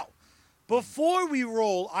 Now, before we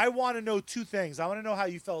roll, I want to know 2 things. I want to know how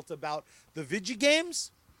you felt about the video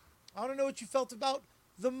games. I want to know what you felt about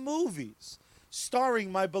the movies starring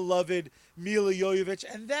my beloved Mila Jovovich.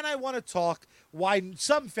 And then I want to talk why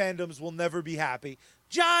some fandoms will never be happy.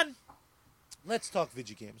 John, let's talk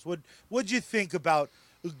video games. What'd you think about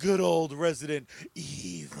good old Resident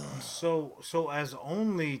Evil? So as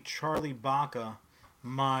only Charlie Baca,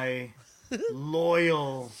 my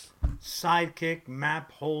loyal sidekick,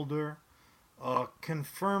 map holder,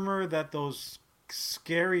 confirmer that those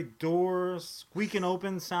scary doors squeaking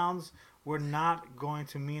open sounds were not going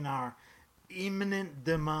to mean our imminent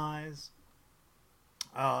demise.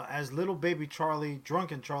 As little baby Charlie,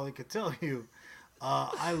 drunken Charlie could tell you,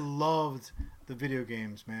 I loved the video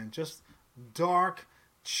games, man. Just dark,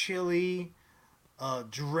 chilly,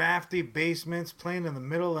 drafty basements playing in the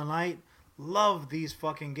middle of the night. Love these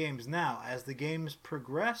fucking games. Now, as the games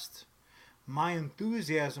progressed, my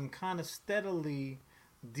enthusiasm kind of steadily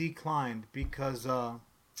declined because,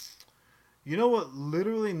 you know what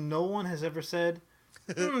literally no one has ever said?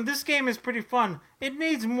 This game is pretty fun. It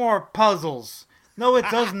needs more puzzles. No, it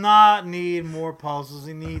does not need more puzzles.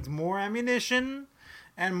 It needs more ammunition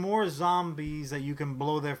and more zombies that you can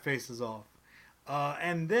blow their faces off.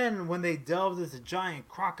 And then when they delved into giant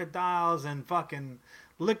crocodiles and fucking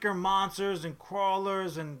liquor monsters and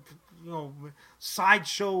crawlers and, you know,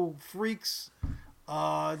 sideshow freaks,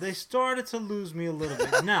 they started to lose me a little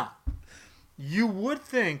bit. Now, you would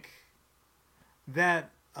think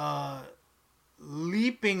that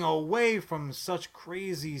leaping away from such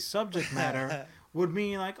crazy subject matter would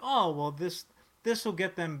mean like, oh, well, this will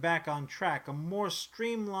get them back on track. A more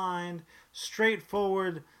streamlined,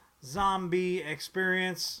 straightforward zombie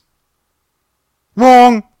experience.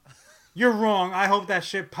 Wrong! You're wrong. I hope that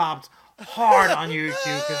shit popped hard on YouTube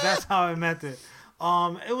because that's how I meant it.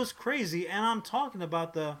 It was crazy, and I'm talking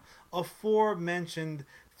about the aforementioned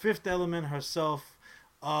Fifth Element herself.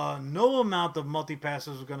 No amount of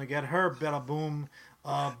multi-passes was going to get her bada boom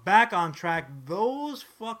back on track. Those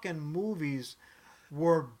fucking movies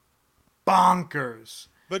were bonkers.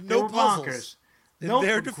 But no puzzles. Bonkers. In No,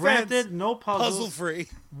 their defense, granted, no puzzles. puzzle free.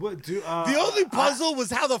 The The only puzzle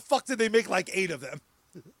was how the fuck did they make like 8 of them?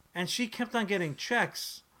 And she kept on getting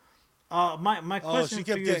checks. My question she for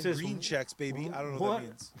kept you getting is green checks, baby. I don't know what that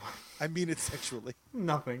means. I mean it sexually.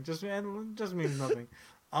 Nothing. Just means nothing.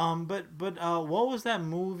 But what was that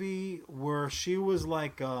movie where she was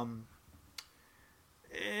like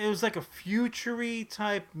it was like a futury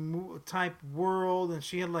type world, and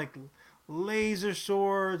she had like laser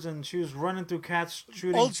swords, and she was running through cats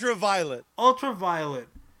shooting. Ultraviolet.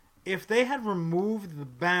 If they had removed the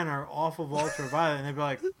banner off of Ultraviolet, and they'd be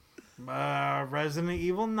like, Resident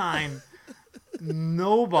Evil 9,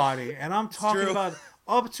 nobody, and I'm talking about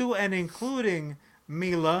up to and including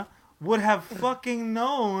Mila, would have fucking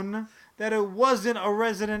known that it wasn't a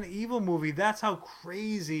Resident Evil movie. That's how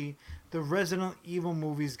crazy the Resident Evil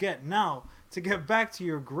movies get. Now, to get back to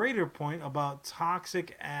your greater point about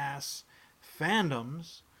toxic ass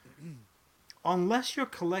fandoms, unless you're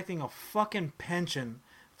collecting a fucking pension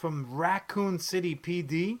from Raccoon City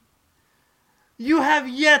PD, you have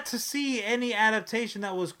yet to see any adaptation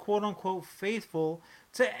that was quote unquote faithful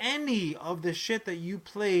to any of the shit that you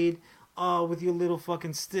played with your little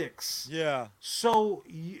fucking sticks. Yeah. So,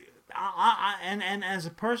 and as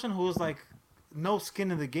a person who is like no skin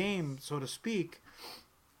in the game, so to speak,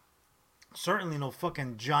 certainly no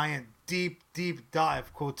fucking giant deep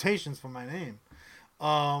dive quotations for my name.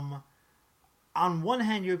 Um, on one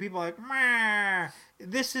hand, you have people like, meh,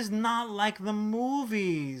 this is not like the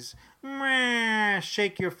movies. Meh,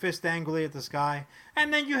 shake your fist angrily at the sky.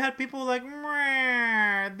 And then you had people like,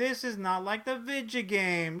 meh, this is not like the video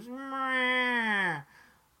games. Meh.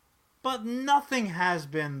 But nothing has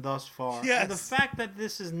been thus far. Yes. And the fact that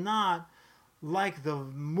this is not like the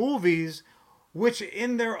movies, which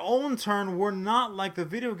in their own turn were not like the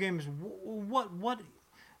video games,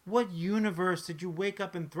 what universe did you wake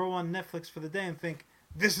up and throw on Netflix for the day and think,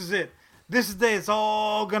 this is it? This is the day it's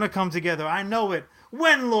all gonna come together. I know it.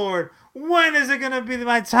 When, Lord? When is it gonna be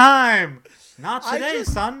my time? Not today,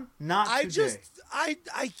 son. Not today.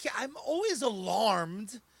 I'm always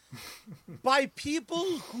alarmed by people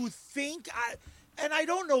who think and I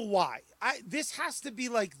don't know why. This has to be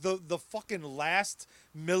like the fucking last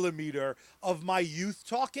millimeter of my youth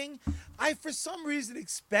talking. I for some reason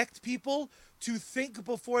expect people to think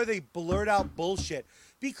before they blurt out bullshit,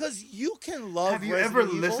 because you can love. Have you Resident ever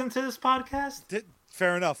Evil. listened to this podcast?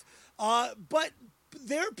 Fair enough. But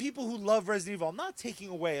there are people who love Resident Evil. I'm not taking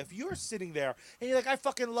away. If you're sitting there and you're like, I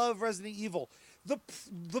fucking love Resident Evil. The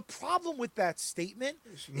problem with that statement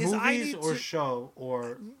is I movies need or to, show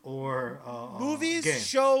or movies, game.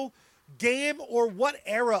 show, game, or what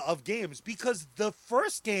era of games? Because the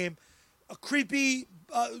first game, a creepy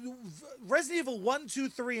Resident Evil 1, 2,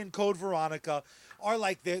 3, and Code Veronica are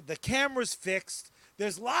like the camera's fixed.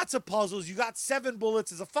 There's lots of puzzles. You got 7 bullets.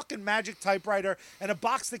 There's a fucking magic typewriter and a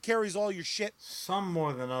box that carries all your shit. Some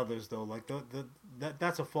more than others, though. Like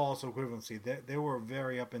that's a false equivalency. They were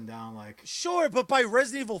very up and down. Like Sure, but by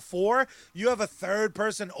Resident Evil 4, you have a third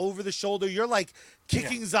person over the shoulder. You're like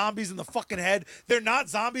kicking zombies in the fucking head. They're not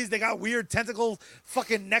zombies. They got weird tentacle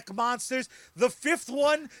fucking neck monsters. The 5th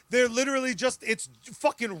one, they're literally just, it's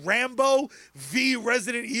fucking Rambo v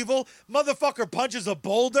Resident Evil. Motherfucker punches a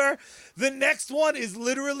boulder. The next one is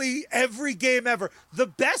literally every game ever. The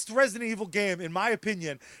best Resident Evil game, in my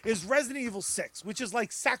opinion, is Resident Evil 6, which is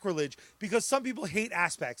like sacrilege because some people hate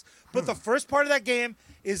aspects. But the first part of that game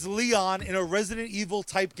is Leon in a Resident Evil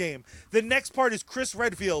type game. The next part is Chris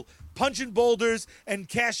Redfield punching boulders and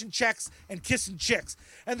cashing checks and kissing chicks.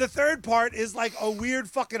 And the third part is like a weird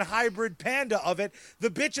fucking hybrid panda of it. The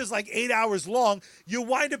bitch is like 8 hours long. You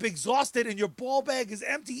wind up exhausted and your ball bag is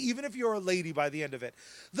empty even if you're a lady by the end of it.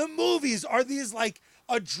 The movies are these like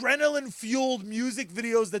adrenaline-fueled music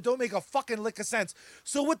videos that don't make a fucking lick of sense.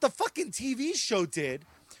 So what the fucking TV show did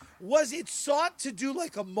was it sought to do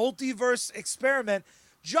like a multiverse experiment.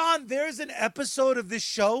 John, there's an episode of this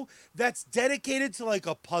show that's dedicated to like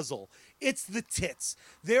a puzzle. It's the tits.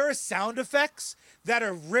 There are sound effects that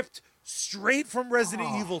are ripped straight from Resident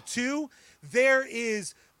Evil 2. There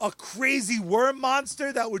is a crazy worm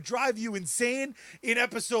monster that would drive you insane in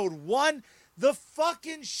episode 1. The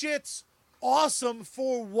fucking shit's awesome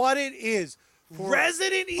for what it is.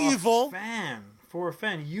 Resident Evil. For a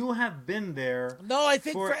fan, you have been there. No, I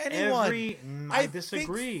think for anyone. I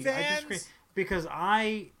disagree. I disagree. Because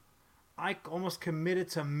I almost committed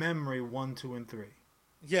to memory 1, 2, and 3.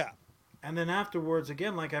 Yeah. And then afterwards,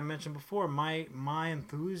 again, like I mentioned before, my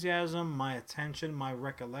enthusiasm, my attention, my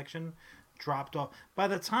recollection dropped off. By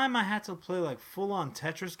the time I had to play like full-on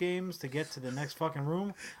Tetris games to get to the next fucking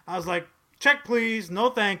room, I was like, check please, no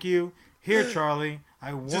thank you. Here, Charlie,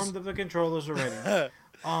 I warmed up the controllers already.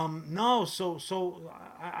 No, so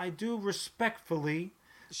I do respectfully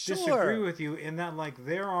disagree with you in that, like,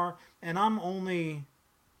 there are, and I'm only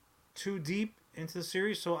 2 deep into the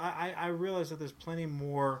series, so I realize that there's plenty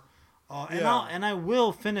more, and I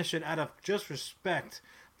will finish it out of just respect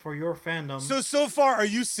for your fandom. So far, are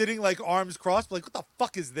you sitting like arms crossed, like what the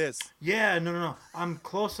fuck is this? Yeah, no. I'm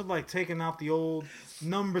close to like taking out the old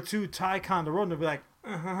number 2 Tycon the road and be like,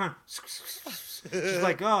 She's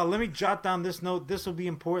like, oh, let me jot down this note. This will be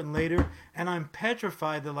important later. And I'm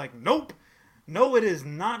petrified. They're like, nope. No, it is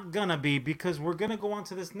not gonna be, because we're gonna go on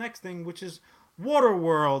to this next thing, which is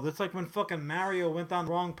Waterworld. It's like when fucking Mario went down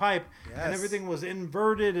the wrong pipe and everything was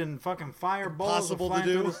inverted and fucking fireballs were flying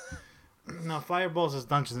through this. No, fireballs is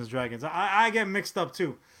Dungeons and Dragons. I get mixed up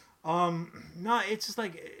too. No, it's just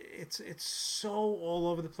like it's so all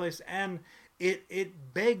over the place, and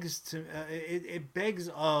it begs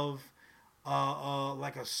of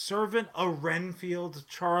like a servant, a Renfield,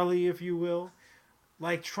 Charlie, if you will,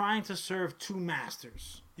 like trying to serve 2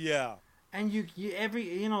 masters. Yeah. And you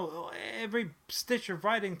every stitch of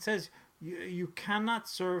writing says you cannot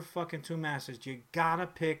serve fucking 2 masters. You gotta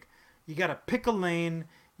pick a lane.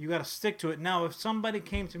 You gotta stick to it. Now, if somebody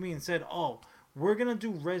came to me and said, "Oh, we're gonna do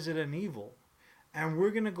Resident Evil," and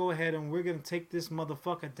we're gonna go ahead and we're gonna take this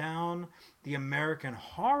motherfucker down the American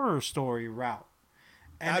Horror Story route.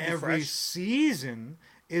 And every season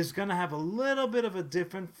is going to have a little bit of a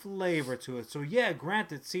different flavor to it. So, yeah,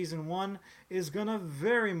 granted, season 1 is going to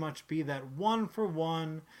very much be that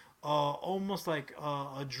one-for-one, almost like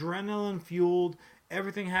adrenaline-fueled.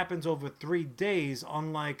 Everything happens over 3 days,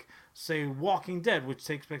 unlike, say, Walking Dead, which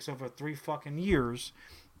takes place over 3 fucking years.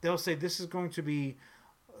 They'll say this is going to be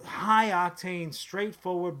high-octane,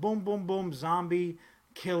 straightforward, boom, boom, boom, zombie,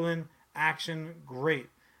 killing, action, great.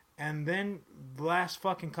 And then the last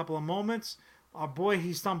fucking couple of moments, our boy,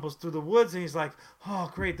 he stumbles through the woods and he's like,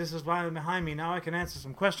 oh, great, this is right behind me. Now I can answer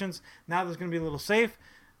some questions. Now there's going to be a little safe.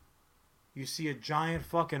 You see a giant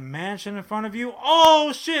fucking mansion in front of you.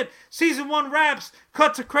 Oh, shit. Season 1 wraps.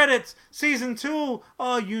 Cut to credits. Season 2.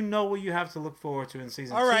 Oh, you know what you have to look forward to in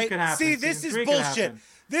season 2. All right. Can happen. See, this season is 3 bullshit.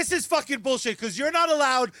 This is fucking bullshit because you're not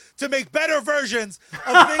allowed to make better versions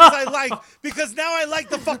of things I like because now I like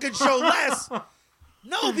the fucking show less.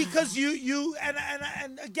 No, because you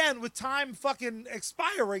and again with time fucking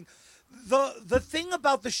expiring, the thing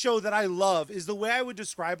about the show that I love is the way I would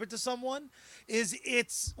describe it to someone is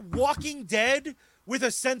it's Walking Dead with a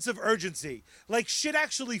sense of urgency. Like shit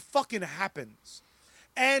actually fucking happens.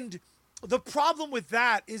 And the problem with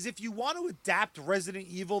that is if you want to adapt Resident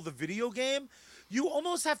Evil the video game, you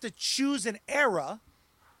almost have to choose an era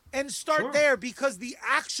and start there because the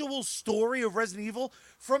actual story of Resident Evil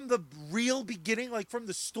from the real beginning, like from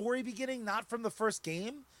the story beginning, not from the first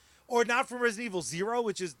game or not from Resident Evil 0,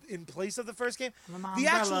 which is in place of the first game. The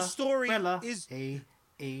actual story is...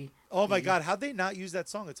 Oh my God, how'd they not use that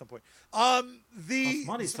song at some point?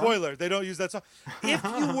 Spoiler, they don't use that song.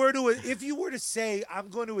 If you were to say, I'm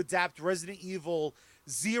going to adapt Resident Evil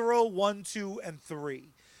 0, 1, 2, and 3,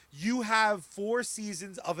 you have 4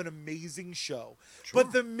 seasons of an amazing show. Sure.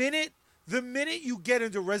 But the minute you get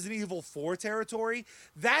into Resident Evil 4 territory,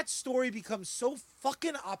 that story becomes so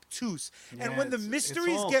fucking obtuse. Yeah, and when the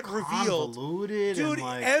mysteries get revealed, dude,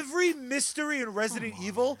 every mystery in Resident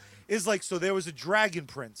Evil is like, so there was a dragon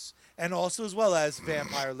prince, and also as well as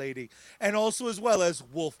vampire lady, and also as well as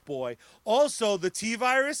wolf boy. Also, the T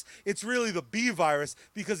virus, it's really the B virus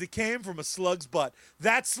because it came from a slug's butt.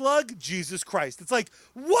 That slug, Jesus Christ. It's like,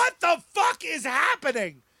 what the fuck is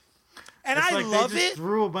happening? And it's I like love they just it.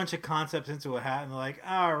 Threw a bunch of concepts into a hat and they're like,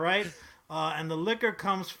 all right. And the liquor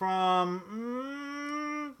comes from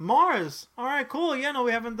Mars. All right, cool. Yeah, no,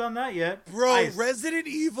 we haven't done that yet. Bro, Ice. Resident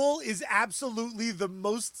Evil is absolutely the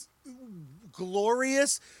most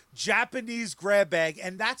glorious Japanese grab bag,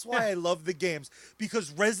 and that's why I love the games,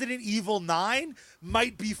 because Resident Evil 9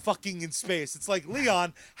 might be fucking in space. It's like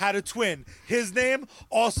Leon had a twin. His name,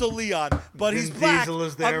 also Leon, but he's black, Diesel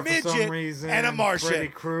is there a midget, for some reason, and a Martian. Freddy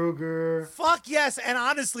Krueger. Fuck yes, and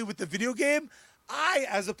honestly, with the video game, I,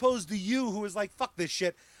 as opposed to you, who is like, fuck this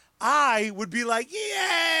shit, I would be like,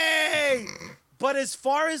 yay! But as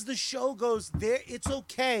far as the show goes, it's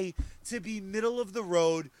okay to be middle of the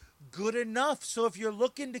road, good enough. So if you're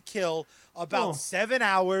looking to kill about 7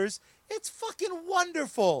 hours, it's fucking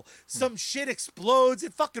wonderful. Some shit explodes.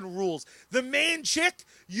 It fucking rules. The main chick,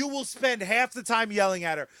 you will spend half the time yelling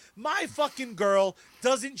at her. My fucking girl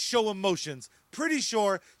doesn't show emotions. Pretty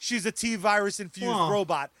sure she's a T-virus infused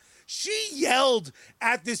robot. She yelled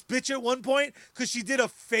at this bitch at one point because she did a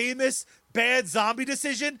famous bad zombie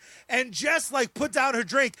decision and just like put down her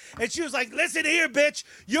drink and she was like, listen here, bitch,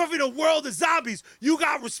 you're in a world of zombies. You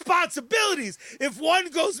got responsibilities. If one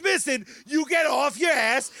goes missing, you get off your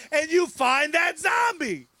ass and you find that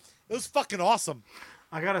zombie. It was fucking awesome.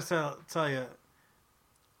 I gotta tell you,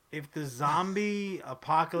 if the zombie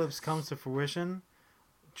apocalypse comes to fruition,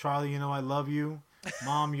 Charlie, you know I love you.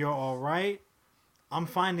 Mom, you're all right. I'm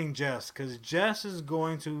finding Jess because Jess is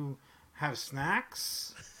going to have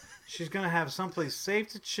snacks. She's going to have someplace safe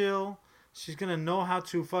to chill. She's going to know how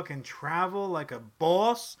to fucking travel like a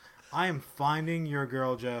boss. I am finding your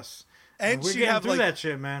girl, Jess. And we're getting through that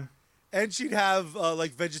shit, man. And she'd have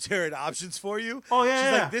like vegetarian options for you. Oh, yeah.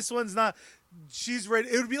 She's like, this one's not... She's ready.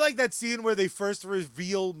 It would be like that scene where they first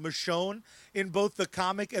reveal Michonne in both the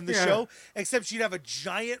comic and the show, except she'd have a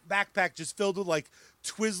giant backpack just filled with like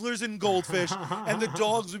Twizzlers and goldfish, and the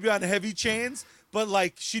dogs would be on heavy chains, but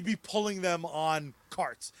like she'd be pulling them on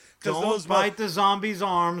carts. Don't bite the zombies'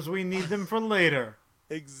 arms. We need them for later.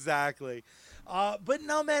 Exactly. But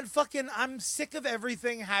no, man, fucking, I'm sick of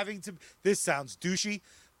everything having to... This sounds douchey,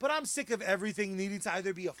 but I'm sick of everything needing to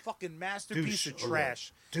either be a fucking masterpiece or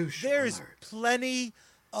trash. There's plenty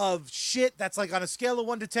of shit that's like on a scale of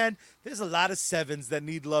 1 to 10. There's a lot of 7s that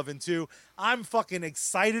need loving too. I'm fucking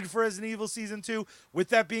excited for Resident Evil Season 2. With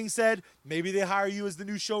that being said, maybe they hire you as the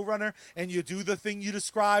new showrunner and you do the thing you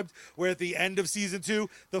described where at the end of Season 2,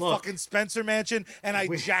 the fucking Spencer Mansion, and I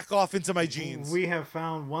jack off into my jeans. We have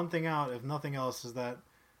found one thing out, if nothing else, is that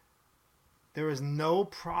there is no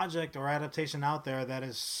project or adaptation out there that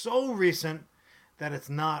is so recent that it's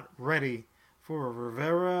not ready for a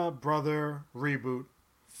Rivera brother reboot.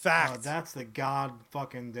 Fact. That's the god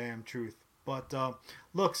fucking damn truth. But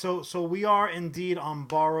look, so we are indeed on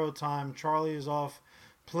borrowed time. Charlie is off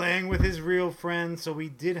playing with his real friends, so we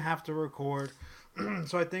did have to record.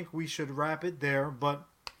 So I think we should wrap it there. But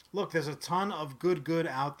look, there's a ton of good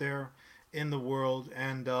out there in the world,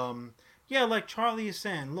 and yeah, like Charlie is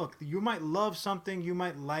saying, look, you might love something, you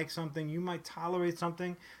might like something, you might tolerate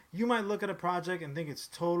something, you might look at a project and think it's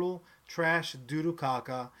total trash doo-doo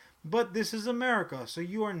caca, but this is America, so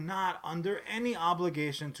you are not under any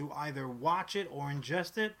obligation to either watch it or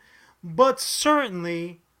ingest it, but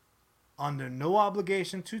certainly under no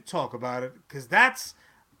obligation to talk about it, because that's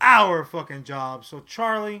our fucking job. So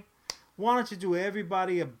Charlie, why don't you do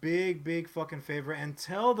everybody a big fucking favor and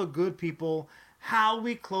tell the good people how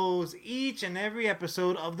we close each and every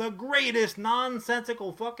episode of the greatest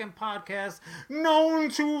nonsensical fucking podcast known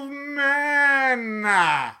to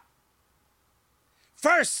man.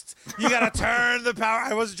 First, you gotta turn the power.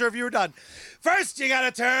 I wasn't sure if you were done. First, you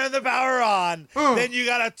gotta turn the power on. Then you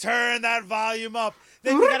gotta turn that volume up.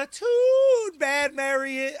 Then you gotta tune Bad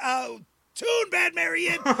Mary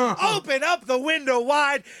in. Open up the window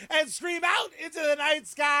wide and scream out into the night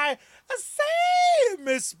sky. Say,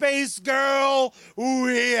 Miss Space Girl,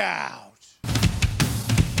 we out.